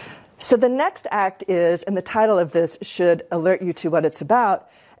 So the next act is, and the title of this should alert you to what it's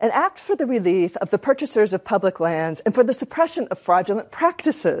about, an act for the relief of the purchasers of public lands and for the suppression of fraudulent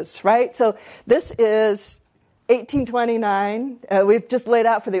practices, right? So this is 1829. We've just laid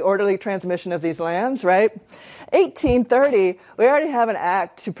out for the orderly transmission of these lands, right? 1830, we already have an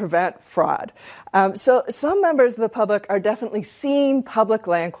act to prevent fraud. So some members of the public are definitely seeing public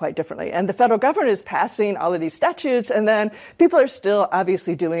land quite differently. And the federal government is passing all of these statutes, and then people are still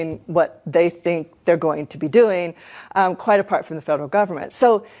obviously doing what they think they're going to be doing, quite apart from the federal government.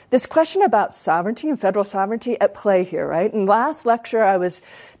 So this question about sovereignty and federal sovereignty at play here, right? In last lecture, I was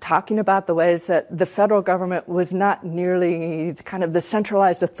talking about the ways that the federal government was not nearly kind of the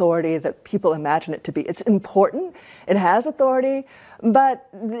centralized authority that people imagine it to be. It's important. It has authority, but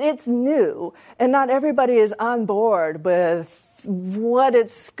it's new, and not everybody is on board with what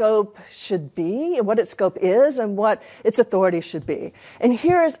its scope should be, what its scope is, and what its authority should be. And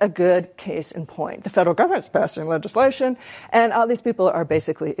here's a good case in point. The federal government's passing legislation, and all these people are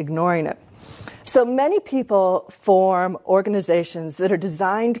basically ignoring it. So many people form organizations that are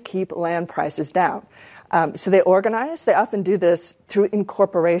designed to keep land prices down. So they organize. They often do this through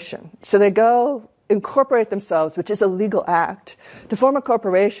incorporation. So they go incorporate themselves, which is a legal act, to form a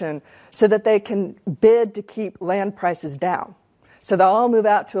corporation so that they can bid to keep land prices down. So they'll all move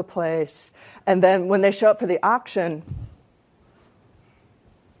out to a place, and then when they show up for the auction,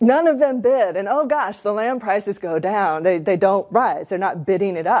 none of them bid, and oh gosh, the land prices go down. They don't rise. They're not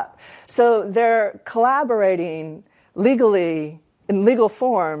bidding it up. So they're collaborating legally in legal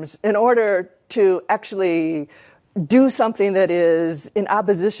forms in order to actually do something that is in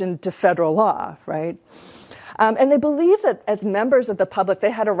opposition to federal law, right? And they believe that as members of the public,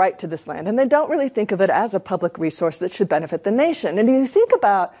 they had a right to this land, and they don't really think of it as a public resource that should benefit the nation. And if you think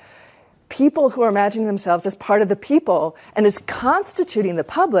about people who are imagining themselves as part of the people and as constituting the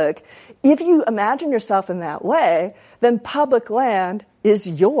public, if you imagine yourself in that way, then public land is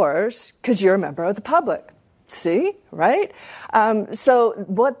yours because you're a member of the public. See, right? So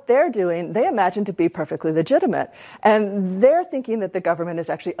what they're doing, they imagine to be perfectly legitimate. And they're thinking that the government is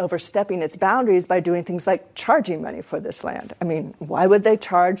actually overstepping its boundaries by doing things like charging money for this land. I mean, why would they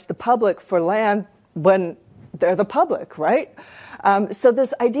charge the public for land when they're the public, right? So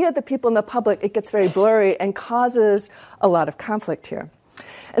this idea of the people in the public, it gets very blurry and causes a lot of conflict here.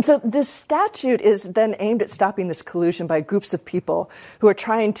 And so this statute is then aimed at stopping this collusion by groups of people who are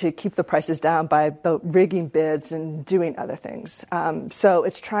trying to keep the prices down by rigging bids and doing other things. So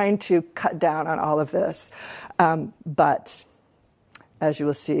it's trying to cut down on all of this. But as you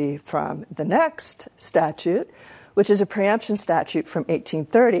will see from the next statute, which is a preemption statute from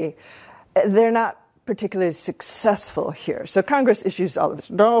 1830, they're not particularly successful here. So Congress issues all of this,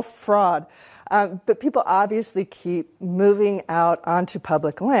 no fraud. But people obviously keep moving out onto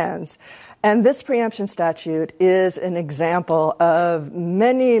public lands. And this preemption statute is an example of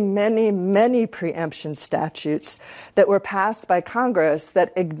many, many, many preemption statutes that were passed by Congress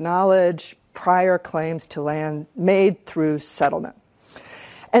that acknowledge prior claims to land made through settlement.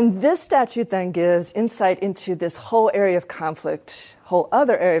 And this statute then gives insight into this whole area of conflict, whole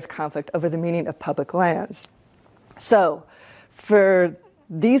other area of conflict over the meaning of public lands. So for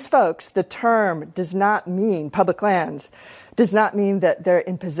these folks, the term does not mean, public lands, does not mean that they're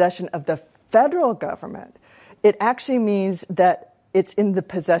in possession of the federal government. It actually means that it's in the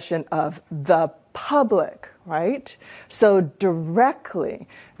possession of the public, right? So directly,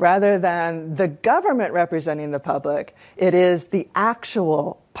 rather than the government representing the public, it is the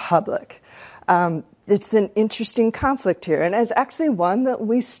actual public. It's an interesting conflict here, and it's actually one that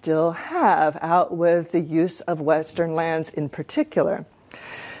we still have out with the use of Western lands in particular.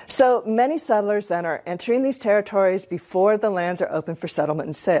 So many settlers then are entering these territories before the lands are open for settlement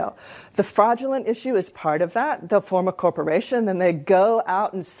and sale. The fraudulent issue is part of that. They'll form a corporation, then they go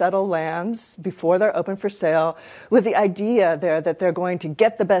out and settle lands before they're open for sale with the idea there that they're going to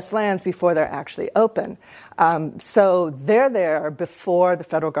get the best lands before they're actually open. So they're there before the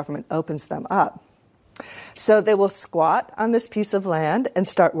federal government opens them up. So they will squat on this piece of land and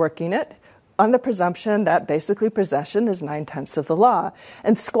start working it on the presumption that basically possession is 9/10 of the law.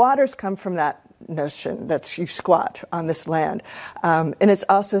 And squatters come from that notion that you squat on this land. And it's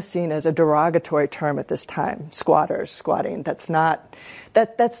also seen as a derogatory term at this time, squatters, squatting. That's not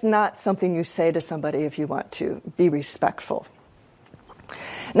something you say to somebody if you want to be respectful.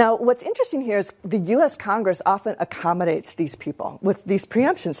 Now, what's interesting here is the U.S. Congress often accommodates these people with these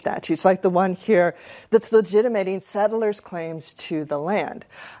preemption statutes, like the one here that's legitimating settlers' claims to the land.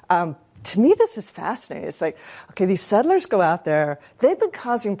 To me, this is fascinating. It's like, okay, these settlers go out there. They've been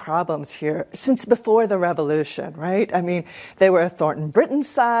causing problems here since before the Revolution, right? I mean, they were Thornton Britain's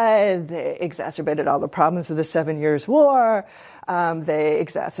side. They exacerbated all the problems of the 7 Years' War. They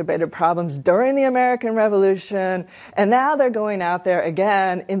exacerbated problems during the American Revolution. And now they're going out there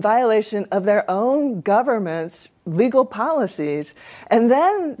again in violation of their own government's legal policies. And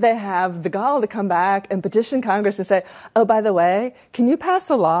then they have the gall to come back and petition Congress and say, oh, by the way, can you pass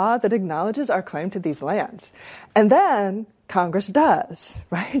a law that acknowledges our claim to these lands? And then Congress does,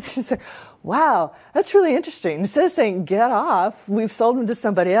 right? It's like, wow, that's really interesting. Instead of saying, get off, we've sold them to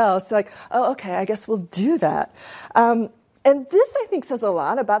somebody else, like, oh, okay, I guess we'll do that. And this, I think, says a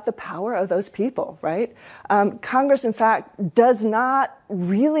lot about the power of those people, right? Congress, in fact, does not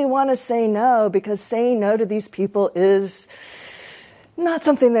really want to say no because saying no to these people is not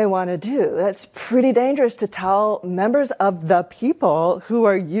something they want to do. That's pretty dangerous to tell members of the people who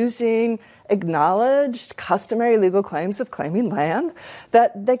are using acknowledged customary legal claims of claiming land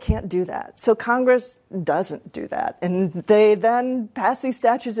that they can't do that. So Congress doesn't do that. And they then pass these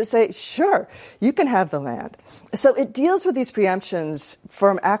statutes that say, sure, you can have the land. So it deals with these preemptions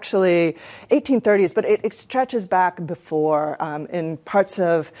from actually 1830s, but it stretches back before in parts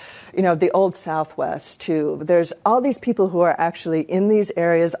of, the Old Southwest too. There's all these people who are actually in these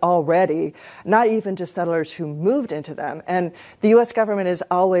areas already, not even just settlers who moved into them. And the U.S. government is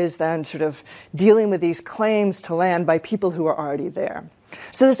always then sort of dealing with these claims to land by people who are already there.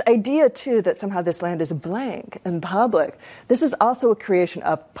 So this idea, too, that somehow this land is blank and public, this is also a creation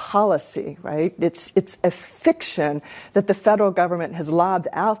of policy, right? It's a fiction that the federal government has lobbed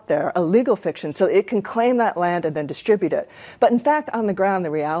out there, a legal fiction, so it can claim that land and then distribute it. But in fact, on the ground,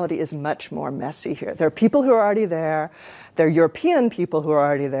 the reality is much more messy here. There are people who are already there. There are European people who are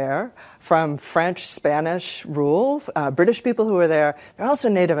already there from French, Spanish rule, British people who are there. There are also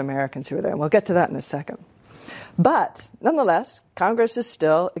Native Americans who are there, and we'll get to that in a second. But nonetheless, Congress is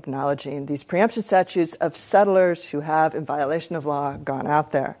still acknowledging these preemption statutes of settlers who have, in violation of law, gone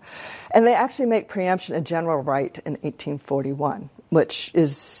out there. And they actually make preemption a general right in 1841, which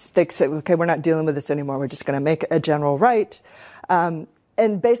is, they say, okay, we're not dealing with this anymore. We're just going to make it a general right.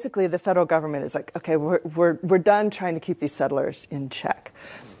 And basically, the federal government is like, okay, we're done trying to keep these settlers in check.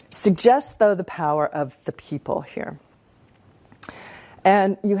 Suggests, though, the power of the people here.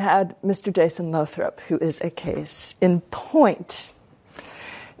 And you had Mr. Jason Lothrop, who is a case in point.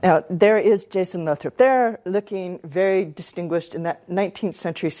 Now, there is Jason Lothrop there, looking very distinguished in that 19th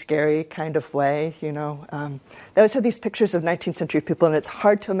century scary kind of way, They always have these pictures of 19th century people, and it's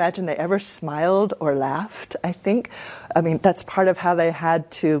hard to imagine they ever smiled or laughed, I think. I mean, that's part of how they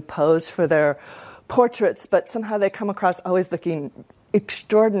had to pose for their portraits, but somehow they come across always looking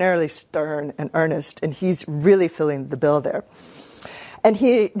extraordinarily stern and earnest, and he's really filling the bill there. And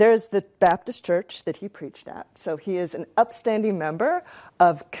there's the Baptist church that he preached at. So he is an upstanding member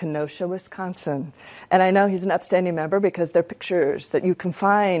of Kenosha, Wisconsin. And I know he's an upstanding member because there are pictures that you can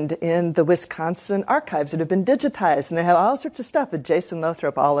find in the Wisconsin archives that have been digitized. And they have all sorts of stuff with Jason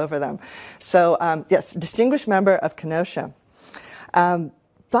Lothrop all over them. So, yes, distinguished member of Kenosha.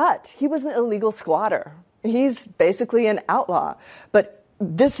 But he was an illegal squatter. He's basically an outlaw. But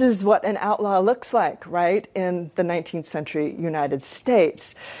this is what an outlaw looks like, right, in the 19th century United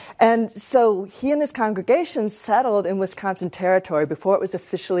States. And so he and his congregation settled in Wisconsin territory before it was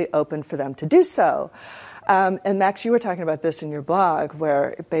officially open for them to do so. And Max, you were talking about this in your blog,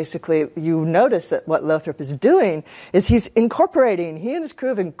 where basically you notice that what Lothrop is doing is he and his crew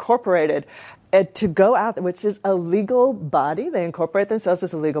have incorporated to go out, which is a legal body. They incorporate themselves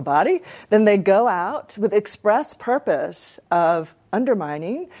as a legal body. Then they go out with express purpose of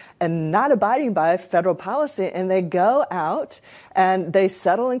undermining and not abiding by federal policy, and they go out and they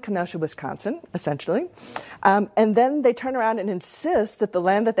settle in Kenosha, Wisconsin, essentially. And then they turn around and insist that the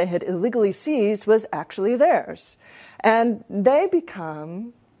land that they had illegally seized was actually theirs. And they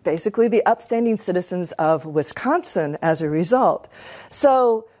become basically the upstanding citizens of Wisconsin as a result.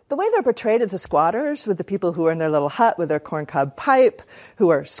 So the way they're portrayed as the squatters, with the people who are in their little hut with their corncob pipe, who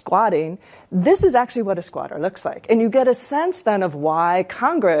are squatting, this is actually what a squatter looks like. And you get a sense then of why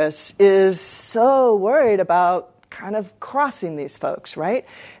Congress is so worried about kind of crossing these folks, right?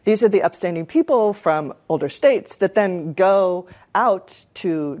 These are the upstanding people from older states that then go out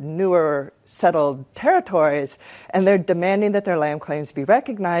to newer settled territories, and they're demanding that their land claims be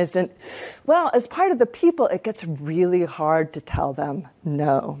recognized. And, well, as part of the people, it gets really hard to tell them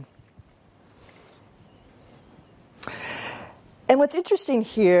no. And what's interesting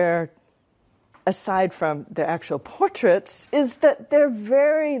here, aside from their actual portraits, is that they're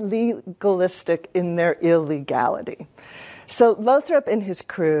very legalistic in their illegality. So Lothrop and his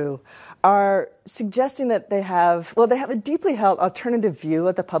crew are suggesting that they have a deeply held alternative view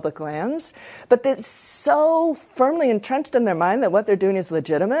of the public lands, but that's so firmly entrenched in their mind that what they're doing is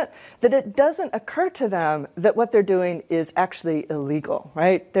legitimate that it doesn't occur to them that what they're doing is actually illegal,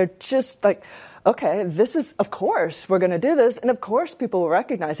 right? They're just like, okay, this is, of course, we're going to do this, and of course people will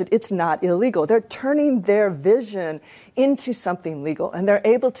recognize it. It's not illegal. They're turning their vision into something legal, and they're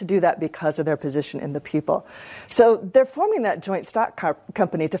able to do that because of their position in the people. So they're forming that joint stock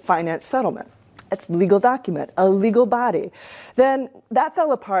company to finance settlement. It's a legal document, a legal body. Then that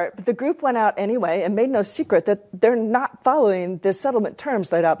fell apart, but the group went out anyway and made no secret that they're not following the settlement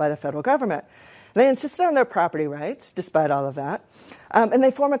terms laid out by the federal government. They insisted on their property rights, despite all of that. And they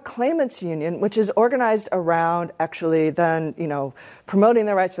form a claimants union, which is organized around actually then, promoting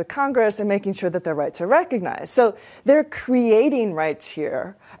their rights with Congress and making sure that their rights are recognized. So they're creating rights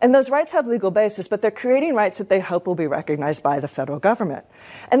here. And those rights have legal basis, but they're creating rights that they hope will be recognized by the federal government.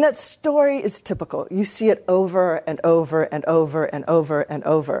 And that story is typical. You see it over and over and over and over and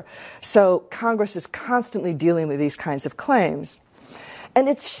over. So Congress is constantly dealing with these kinds of claims. And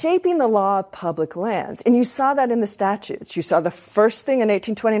it's shaping the law of public lands. And you saw that in the statutes. You saw the first thing in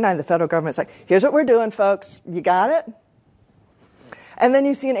 1829, the federal government's like, here's what we're doing, folks. You got it? And then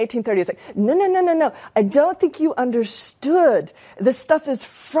you see in 1830, it's like, no. I don't think you understood. This stuff is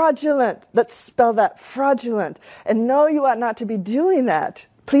fraudulent. Let's spell that, fraudulent. And no, you ought not to be doing that.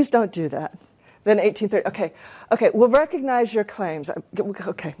 Please don't do that. Then 1830, okay, we'll recognize your claims.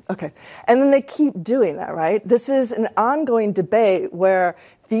 Okay. And then they keep doing that, right? This is an ongoing debate where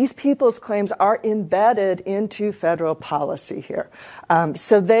these people's claims are embedded into federal policy here.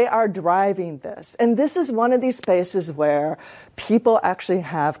 So they are driving this. And this is one of these spaces where people actually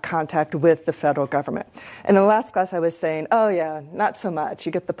have contact with the federal government. And in the last class I was saying, oh yeah, not so much.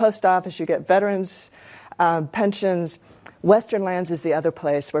 You get the post office, you get veterans, pensions. Western lands is the other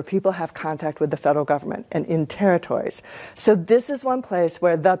place where people have contact with the federal government and in territories. So this is one place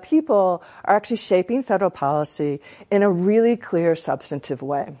where the people are actually shaping federal policy in a really clear, substantive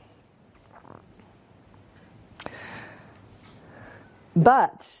way.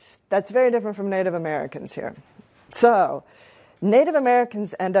 But that's very different from Native Americans here. So Native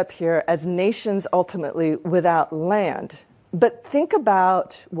Americans end up here as nations ultimately without land. But think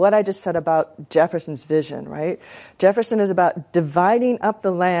about what I just said about Jefferson's vision, right? Jefferson is about dividing up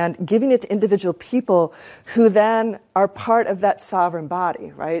the land, giving it to individual people who then are part of that sovereign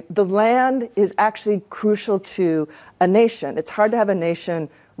body, right? The land is actually crucial to a nation. It's hard to have a nation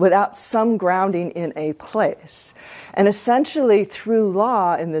without some grounding in a place. And essentially, through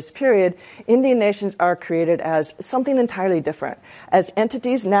law in this period, Indian nations are created as something entirely different, as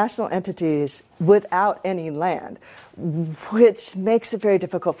entities, national entities, without any land, which makes it very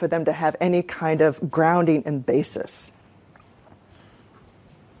difficult for them to have any kind of grounding and basis.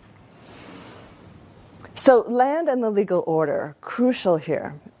 So land and the legal order, crucial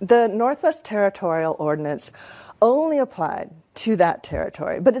here. The Northwest Territorial Ordinance only applied to that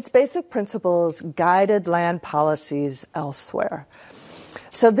territory, but its basic principles guided land policies elsewhere.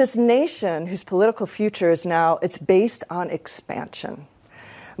 So this nation, whose political future is now, it's based on expansion.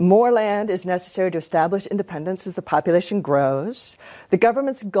 More land is necessary to establish independence as the population grows. The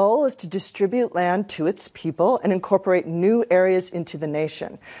government's goal is to distribute land to its people and incorporate new areas into the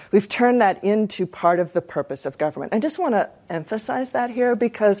nation. We've turned that into part of the purpose of government. I just want to emphasize that here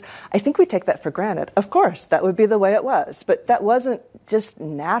because I think we take that for granted. Of course, that would be the way it was, but that wasn't just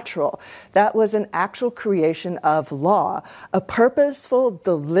natural. That was an actual creation of law, a purposeful,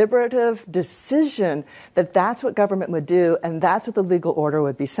 deliberative decision that that's what government would do and that's what the legal order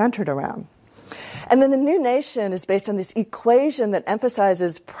would be centered around. And then the new nation is based on this equation that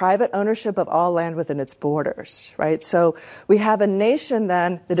emphasizes private ownership of all land within its borders, right? So we have a nation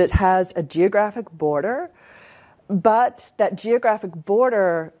then that it has a geographic border, but that geographic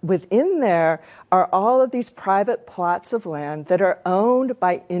border within there are all of these private plots of land that are owned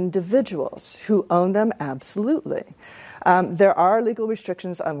by individuals who own them absolutely. There are legal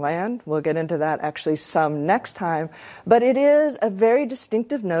restrictions on land. We'll get into that actually some next time. But it is a very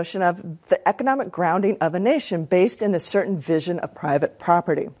distinctive notion of the economic grounding of a nation based in a certain vision of private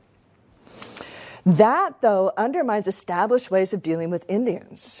property. That, though, undermines established ways of dealing with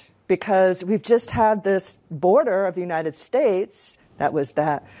Indians, because we've just had this border of the United States. That was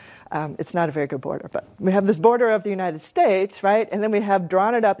that. It's not a very good border, but we have this border of the United States, right? And then we have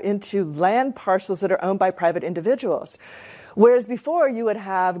drawn it up into land parcels that are owned by private individuals. Whereas before you would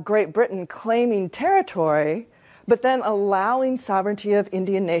have Great Britain claiming territory, but then allowing sovereignty of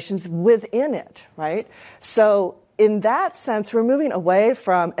Indian nations within it, right? So in that sense, we're moving away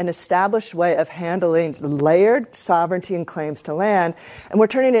from an established way of handling layered sovereignty and claims to land, and we're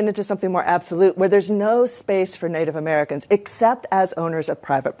turning it into something more absolute, where there's no space for Native Americans except as owners of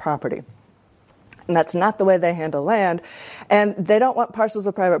private property. And that's not the way they handle land. And they don't want parcels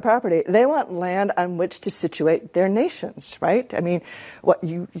of private property. They want land on which to situate their nations, right? I mean,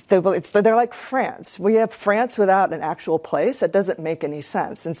 they're like France. We have France without an actual place. That doesn't make any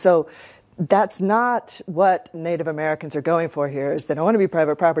sense. And so that's not what Native Americans are going for here, is they don't want to be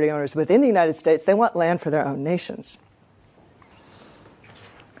private property owners within the United States. They want land for their own nations.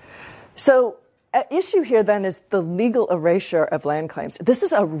 So at issue here then is the legal erasure of land claims. This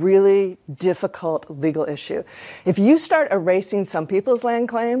is a really difficult legal issue. If you start erasing some people's land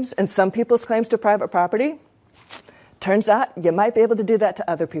claims and some people's claims to private property, turns out you might be able to do that to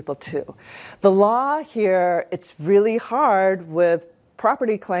other people too. The law here, it's really hard with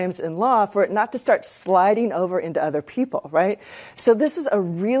property claims in law for it not to start sliding over into other people, right? So this is a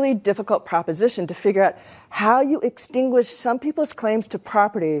really difficult proposition to figure out how you extinguish some people's claims to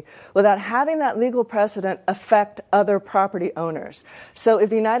property without having that legal precedent affect other property owners. So if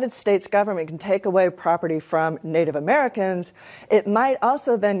the United States government can take away property from Native Americans, it might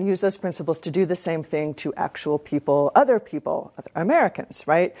also then use those principles to do the same thing to actual people, other Americans,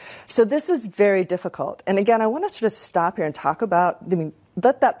 right? So this is very difficult. And again, I want to sort of stop here and talk about,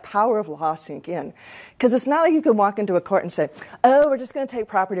 let that power of law sink in. Because it's not like you can walk into a court and say, oh, we're just going to take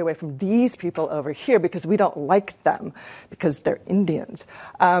property away from these people over here because we don't like them, because they're Indians.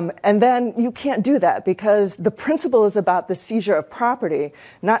 And then you can't do that, because the principle is about the seizure of property,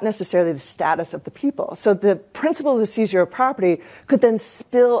 not necessarily the status of the people. So the principle of the seizure of property could then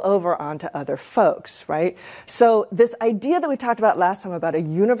spill over onto other folks, right? So this idea that we talked about last time about a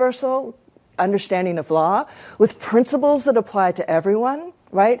universal understanding of law with principles that apply to everyone,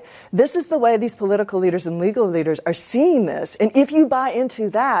 right? This is the way these political leaders and legal leaders are seeing this. And if you buy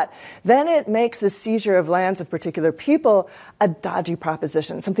into that, then it makes the seizure of lands of particular people a dodgy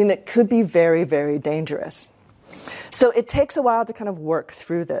proposition, something that could be very, very dangerous. So it takes a while to kind of work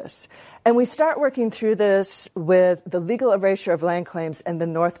through this. And we start working through this with the legal erasure of land claims and the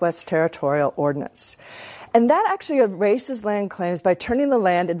Northwest Territorial Ordinance. And that actually erases land claims by turning the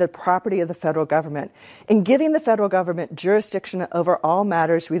land into the property of the federal government and giving the federal government jurisdiction over all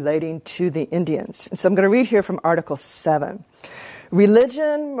matters relating to the Indians. And so I'm going to read here from Article 7.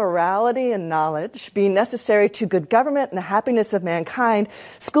 Religion, morality, and knowledge being necessary to good government and the happiness of mankind,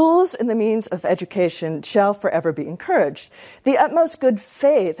 schools and the means of education shall forever be encouraged. The utmost good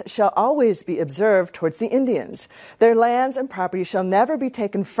faith shall always be observed towards the Indians. Their lands and property shall never be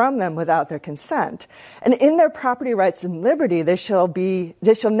taken from them without their consent. And in their property rights and liberty they shall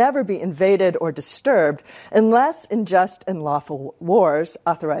never be invaded or disturbed unless in just and lawful wars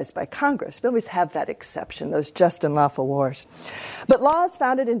authorized by Congress. We always have that exception, those just and lawful wars. But laws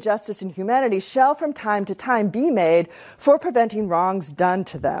founded in justice and humanity shall from time to time be made for preventing wrongs done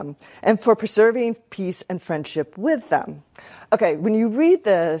to them and for preserving peace and friendship with them. Okay, when you read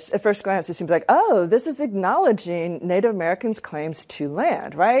this, at first glance, it seems like, oh, this is acknowledging Native Americans' claims to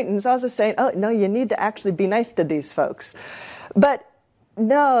land, right? And it's also saying, oh, no, you need to actually be nice to these folks. But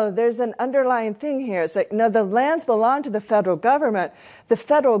no, there's an underlying thing here. It's like, no, the lands belong to the federal government. The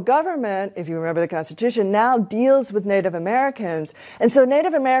federal government, if you remember the Constitution, now deals with Native Americans. And so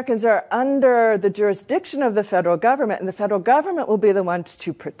Native Americans are under the jurisdiction of the federal government, and the federal government will be the ones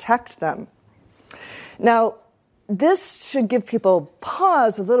to protect them. Now, this should give people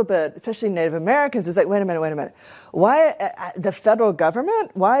pause a little bit, especially Native Americans. It's like, wait a minute. Why the federal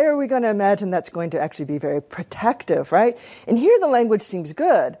government? Why are we going to imagine that's going to actually be very protective, right? And here the language seems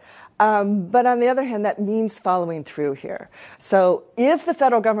good. But on the other hand, that means following through here. So if the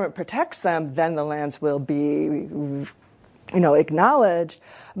federal government protects them, then the lands will be acknowledged.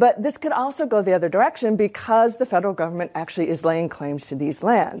 But this could also go the other direction because the federal government actually is laying claims to these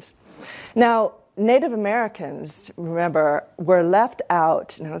lands. Now, Native Americans, remember, were left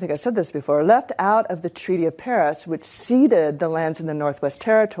out, and I don't think I said this before, left out of the Treaty of Paris, which ceded the lands in the Northwest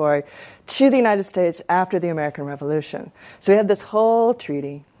Territory to the United States after the American Revolution. So we had this whole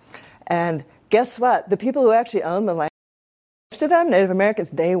treaty. And guess what? The people who actually owned the land, most of them, Native Americans,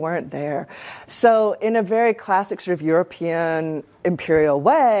 they weren't there. So in a very classic sort of European imperial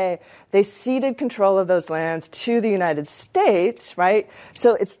way, they ceded control of those lands to the United States, right?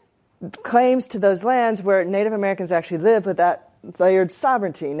 So it's claims to those lands where Native Americans actually live with that layered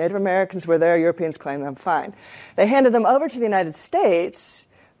sovereignty. Native Americans were there, Europeans claim them, fine. They handed them over to the United States.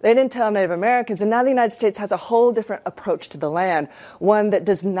 They didn't tell Native Americans, and now the United States has a whole different approach to the land, one that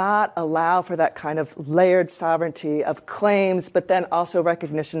does not allow for that kind of layered sovereignty of claims, but then also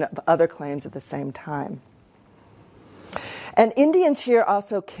recognition of other claims at the same time. And Indians here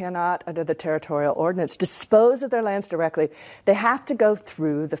also cannot, under the territorial ordinance, dispose of their lands directly. They have to go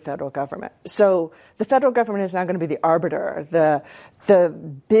through the federal government. So the federal government is now going to be the arbiter, the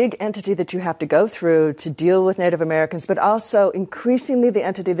big entity that you have to go through to deal with Native Americans, but also increasingly the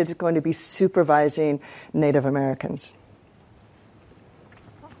entity that is going to be supervising Native Americans.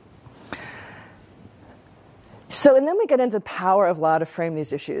 So, and then we get into the power of law to frame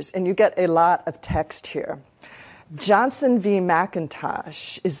these issues, and you get a lot of text here. Johnson v.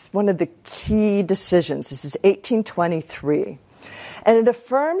 McIntosh is one of the key decisions. This is 1823. And it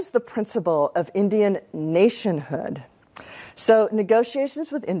affirms the principle of Indian nationhood. So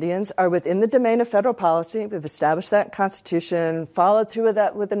negotiations with Indians are within the domain of federal policy. We've established that Constitution, followed through with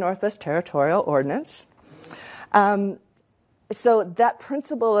that with the Northwest Territorial Ordinance. So that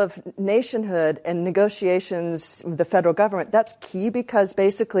principle of nationhood and negotiations with the federal government, that's key because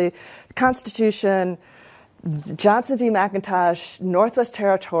basically the Constitution, Johnson v. McIntosh, Northwest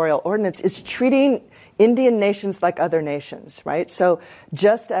Territorial Ordinance is treating Indian nations like other nations, right? So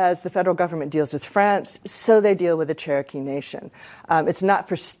just as the federal government deals with France, so they deal with the Cherokee Nation. It's not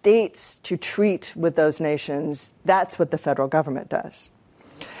for states to treat with those nations. That's what the federal government does.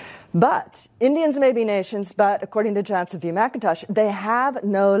 But Indians may be nations, but according to Johnson v. McIntosh, they have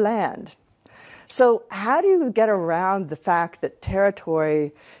no land. So how do you get around the fact that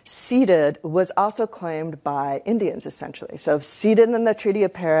territory ceded was also claimed by Indians, essentially? So ceded in the Treaty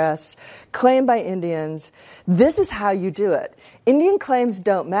of Paris, claimed by Indians. This is how you do it. Indian claims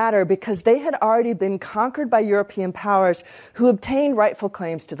don't matter because they had already been conquered by European powers who obtained rightful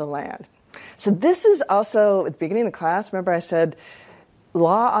claims to the land. So this is also, at the beginning of the class, remember I said,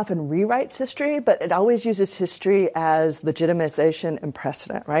 law often rewrites history, but it always uses history as legitimization and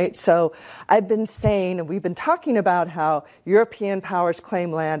precedent, right? So I've been saying, and we've been talking about how European powers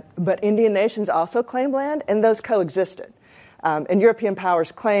claim land, but Indian nations also claim land, and those coexisted. And European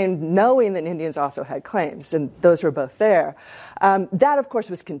powers claimed knowing that Indians also had claims, and those were both there. That, of course,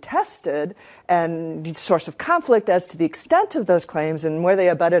 was contested and a source of conflict as to the extent of those claims and where they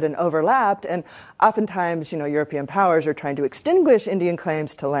abutted and overlapped. And oftentimes, European powers are trying to extinguish Indian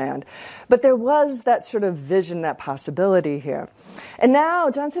claims to land. But there was that sort of vision, that possibility here. And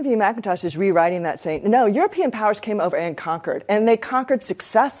now Johnson v. McIntosh is rewriting that, saying, no, European powers came over and conquered, and they conquered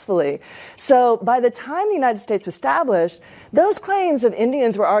successfully. So by the time the United States was established, those claims of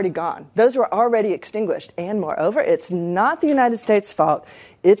Indians were already gone. Those were already extinguished. And moreover, it's not the United States' fault.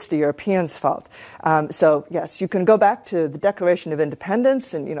 It's the Europeans' fault. So, yes, you can go back to the Declaration of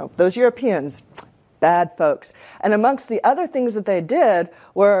Independence and, those Europeans, bad folks. And amongst the other things that they did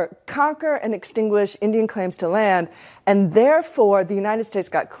were conquer and extinguish Indian claims to land, and therefore the United States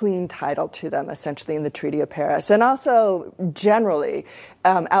got clean title to them, essentially, in the Treaty of Paris. And also, generally,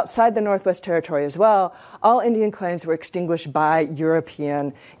 outside the Northwest Territory as well, all Indian claims were extinguished by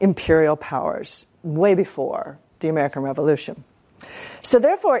European imperial powers way before the American Revolution. So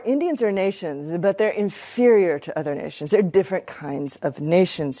therefore, Indians are nations, but they're inferior to other nations. They're different kinds of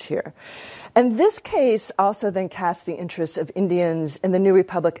nations here. And this case also then casts the interests of Indians in the new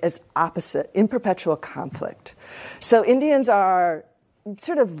republic as opposite, in perpetual conflict. So Indians are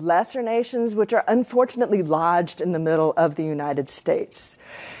sort of lesser nations, which are unfortunately lodged in the middle of the United States.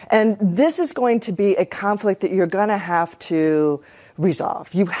 And this is going to be a conflict that you're going to have to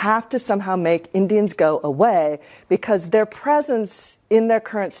resolve. You have to somehow make Indians go away because their presence in their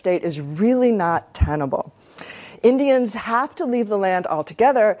current state is really not tenable. Indians have to leave the land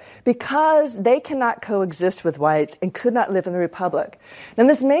altogether because they cannot coexist with whites and could not live in the Republic. Now,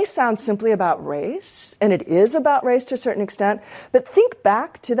 this may sound simply about race, and it is about race to a certain extent, but think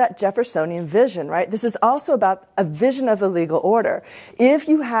back to that Jeffersonian vision, right? This is also about a vision of the legal order. If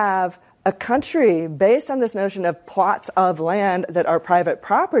you have a country based on this notion of plots of land that are private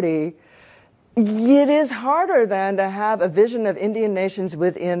property, it is harder then to have a vision of Indian nations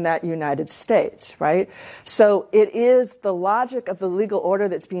within that United States, right? So it is the logic of the legal order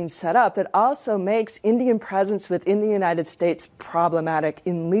that's being set up that also makes Indian presence within the United States problematic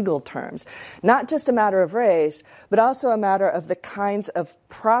in legal terms. Not just a matter of race, but also a matter of the kinds of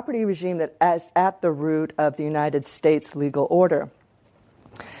property regime that is at the root of the United States legal order.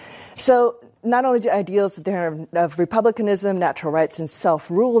 So not only do ideals of republicanism, natural rights, and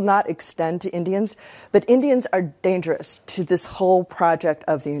self-rule not extend to Indians, but Indians are dangerous to this whole project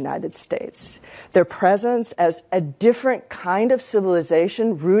of the United States. Their presence as a different kind of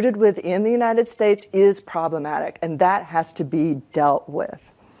civilization rooted within the United States is problematic, and that has to be dealt with.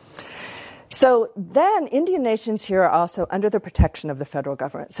 So then Indian nations here are also under the protection of the federal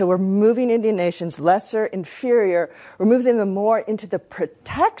government. So we're moving Indian nations lesser, inferior, we're moving them more into the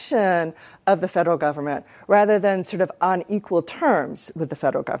protection of the federal government rather than sort of on equal terms with the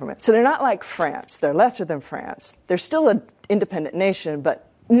federal government. So they're not like France. They're lesser than France. They're still an independent nation,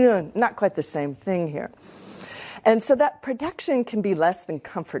 but not quite the same thing here. And so that protection can be less than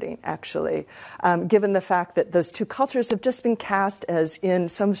comforting, actually, given the fact that those two cultures have just been cast as in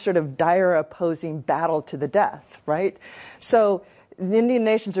some sort of dire opposing battle to the death, right? So the Indian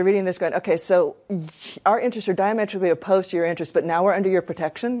nations are reading this going, okay, so our interests are diametrically opposed to your interests, but now we're under your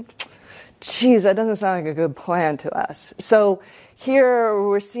protection? Geez, that doesn't sound like a good plan to us. So here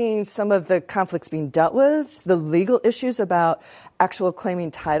we're seeing some of the conflicts being dealt with, the legal issues about actual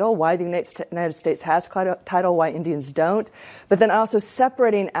claiming title, why the United States has title, why Indians don't, but then also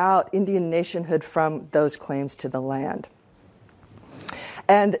separating out Indian nationhood from those claims to the land.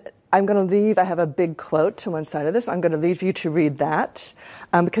 And I'm going to leave, I have a big quote to one side of this. I'm going to leave you to read that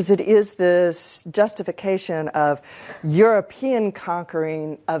because it is this justification of European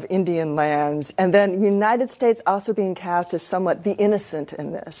conquering of Indian lands and then United States also being cast as somewhat the innocent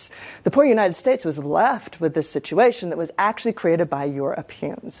in this. The poor United States was left with this situation that was actually created by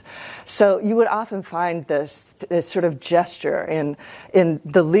Europeans. So you would often find this sort of gesture in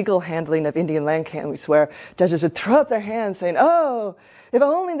the legal handling of Indian land claims where judges would throw up their hands saying, oh, if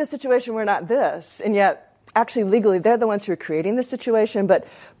only the situation were not this. And yet, actually, legally, they're the ones who are creating the situation, but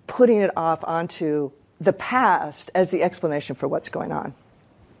putting it off onto the past as the explanation for what's going on.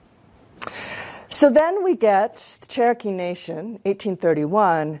 So then we get the Cherokee Nation,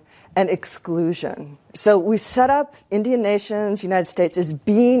 1831, and exclusion. So we set up Indian nations, United States, as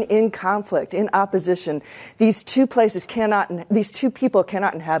being in conflict, in opposition. These two people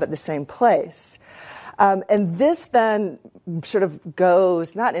cannot inhabit the same place. And this then sort of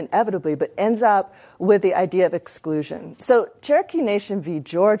goes, not inevitably, but ends up with the idea of exclusion. So Cherokee Nation v.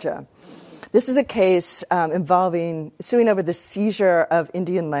 Georgia, this is a case involving suing over the seizure of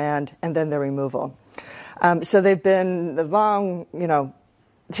Indian land and then their removal. So they've been a long,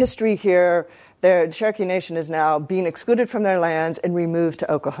 history here. The Cherokee Nation is now being excluded from their lands and removed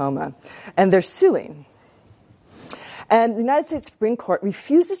to Oklahoma. And they're suing. And the United States Supreme Court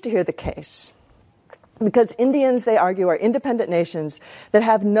refuses to hear the case. Because Indians, they argue, are independent nations that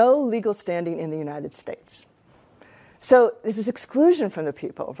have no legal standing in the United States. So this is exclusion from the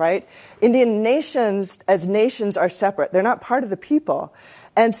people, right? Indian nations, as nations, are separate. They're not part of the people.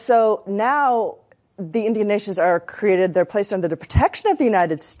 And so now the Indian nations are created, they're placed under the protection of the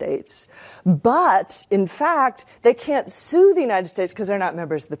United States, but in fact, they can't sue the United States because they're not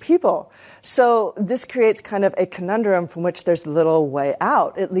members of the people. So this creates kind of a conundrum from which there's little way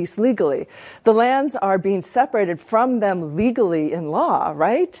out, at least legally. The lands are being separated from them legally in law,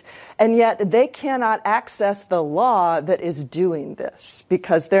 right? And yet they cannot access the law that is doing this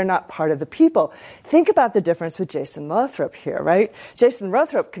because they're not part of the people. Think about the difference with Jason Lothrop here, right? Jason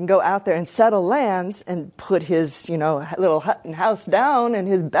Lothrop can go out there and settle lands and put his, little hut and house down and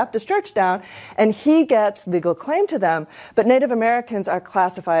his Baptist church down, and he gets legal claim to them. But Native Americans are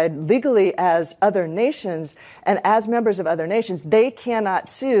classified legally as other nations, and as members of other nations, they cannot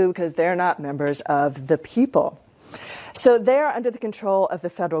sue because they're not members of the people. So they are under the control of the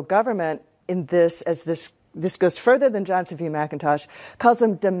federal government in this, as this goes further than Johnson v. McIntosh, calls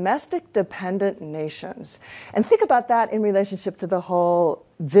them domestic dependent nations. And think about that in relationship to the whole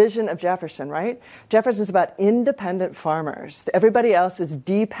vision of Jefferson, right? Jefferson's about independent farmers. Everybody else is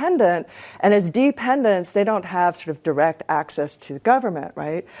dependent, and as dependents, they don't have sort of direct access to the government,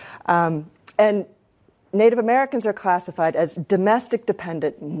 right? And Native Americans are classified as domestic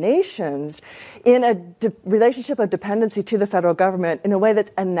dependent nations in a relationship of dependency to the federal government in a way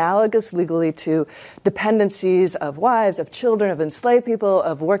that's analogous legally to dependencies of wives, of children, of enslaved people,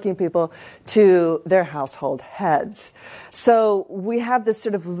 of working people to their household heads. So we have this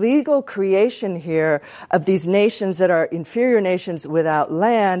sort of legal creation here of these nations that are inferior nations without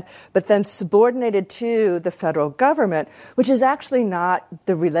land, but then subordinated to the federal government, which is actually not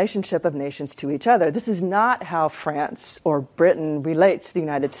the relationship of nations to each other. This is not how France or Britain relates to the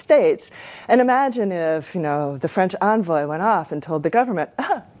United States. And imagine if, the French envoy went off and told the government,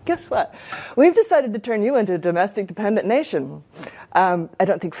 guess what? We've decided to turn you into a domestic dependent nation. I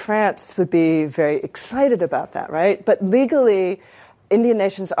don't think France would be very excited about that, right? But legally, Indian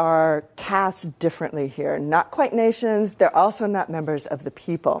nations are cast differently here. Not quite nations. They're also not members of the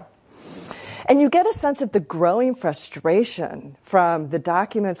people. And you get a sense of the growing frustration from the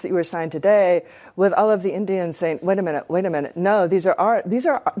documents that you were signed today with all of the Indians saying, wait a minute, no, this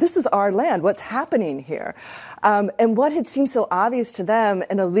is our land. What's happening here? And what had seemed so obvious to them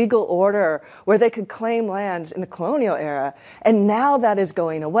in a legal order where they could claim lands in the colonial era, and now that is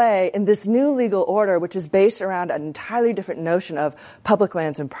going away in this new legal order, which is based around an entirely different notion of public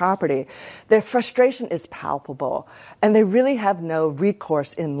lands and property. Their frustration is palpable, and they really have no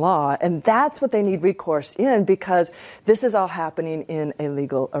recourse in law, and that's what they need recourse in because this is all happening in a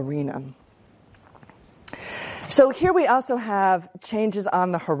legal arena. So here we also have changes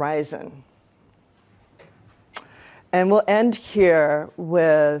on the horizon. And we'll end here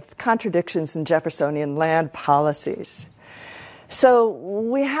with contradictions in Jeffersonian land policies. So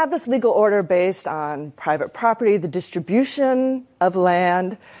we have this legal order based on private property, the distribution of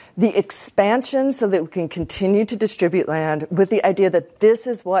land, the expansion so that we can continue to distribute land with the idea that this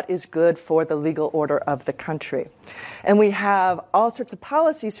is what is good for the legal order of the country. And we have all sorts of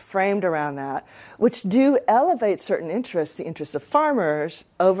policies framed around that, which do elevate certain interests, the interests of farmers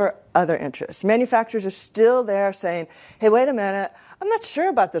over other interests. Manufacturers are still there saying, hey, wait a minute, I'm not sure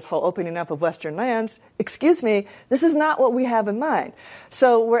about this whole opening up of Western lands. Excuse me, this is not what we have in mind.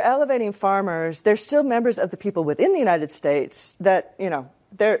 So we're elevating farmers. They're still members of the people within the United States that,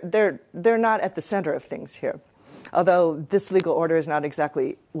 they're not at the center of things here. Although this legal order is not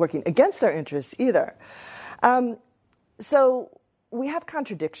exactly working against their interests either. So we have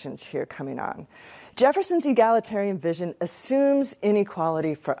contradictions here coming on. Jefferson's egalitarian vision assumes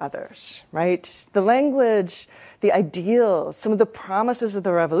inequality for others, right? The language, the ideals, some of the promises of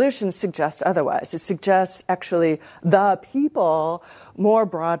the revolution suggest otherwise. It suggests actually the people more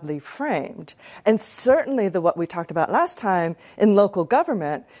broadly framed. And certainly what we talked about last time in local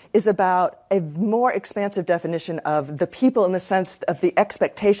government is about a more expansive definition of the people in the sense of the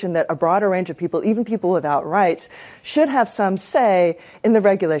expectation that a broader range of people, even people without rights, should have some say in the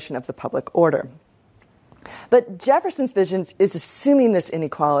regulation of the public order. But Jefferson's vision is assuming this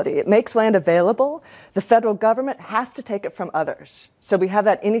inequality. It makes land available. The federal government has to take it from others. So we have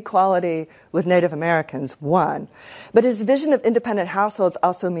that inequality with Native Americans, one. But his vision of independent households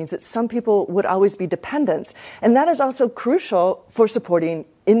also means that some people would always be dependents. And that is also crucial for supporting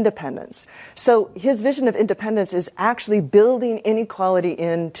independence. So his vision of independence is actually building inequality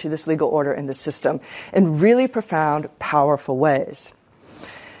into this legal order in the system in really profound, powerful ways.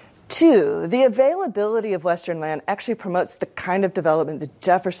 Two, the availability of Western land actually promotes the kind of development that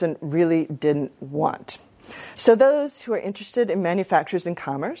Jefferson really didn't want. So those who are interested in manufactures and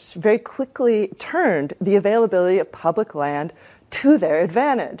commerce very quickly turned the availability of public land to their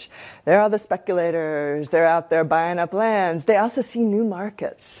advantage. They're all the speculators. They're out there buying up lands. They also see new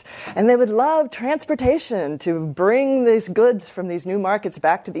markets. And they would love transportation to bring these goods from these new markets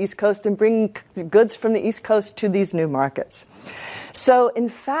back to the East Coast and bring goods from the East Coast to these new markets. So, in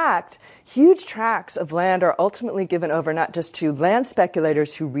fact, huge tracts of land are ultimately given over not just to land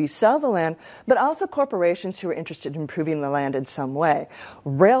speculators who resell the land, but also corporations who are interested in improving the land in some way.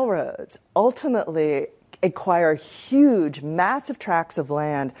 Railroads ultimately acquire huge, massive tracts of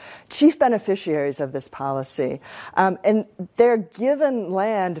land, chief beneficiaries of this policy. And they're given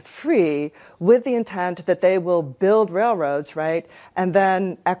land free with the intent that they will build railroads, right? And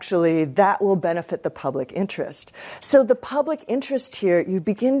then actually that will benefit the public interest. So the public interest here, you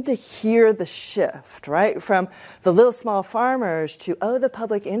begin to hear the shift, right? From the little small farmers to, the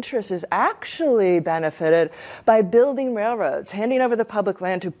public interest is actually benefited by building railroads, handing over the public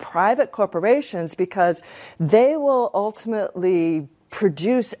land to private corporations because they will ultimately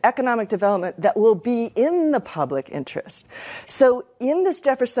produce economic development that will be in the public interest. So in this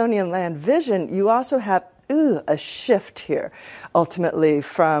Jeffersonian land vision, you also have a shift here, ultimately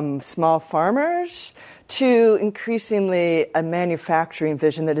from small farmers to increasingly a manufacturing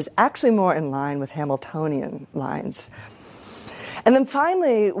vision that is actually more in line with Hamiltonian lines. And then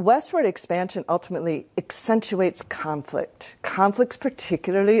finally, westward expansion ultimately accentuates conflicts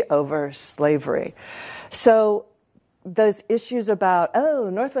particularly over slavery. So those issues about,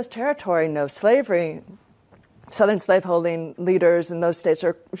 Northwest Territory, no slavery, Southern slaveholding leaders in those states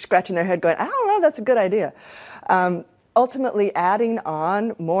are scratching their head going, I don't know, that's a good idea. Ultimately, adding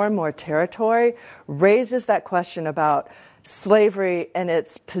on more and more territory raises that question about slavery and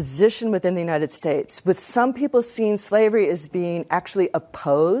its position within the United States, with some people seeing slavery as being actually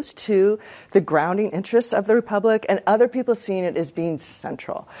opposed to the grounding interests of the Republic, and other people seeing it as being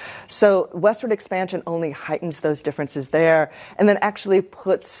central. So westward expansion only heightens those differences there, and then actually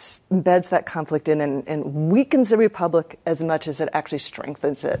embeds that conflict in and weakens the Republic as much as it actually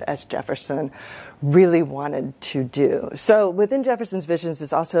strengthens it, as Jefferson really wanted to do. So within Jefferson's visions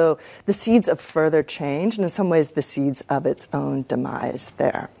is also the seeds of further change, and in some ways the seeds of its own demise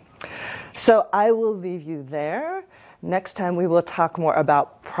there. So I will leave you there. Next time we will talk more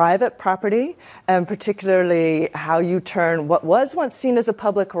about private property, and particularly how you turn what was once seen as a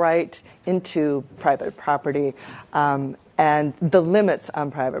public right into private property, and the limits on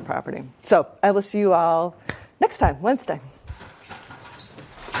private property. So I will see you all next time, Wednesday.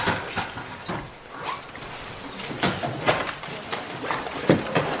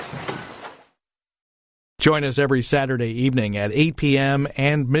 Join us every Saturday evening at 8 p.m.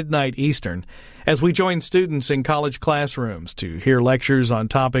 and midnight Eastern as we join students in college classrooms to hear lectures on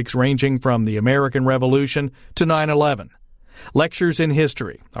topics ranging from the American Revolution to 9/11. Lectures in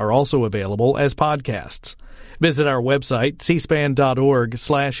history are also available as podcasts. Visit our website,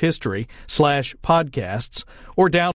 cspan.org/history/podcasts, or download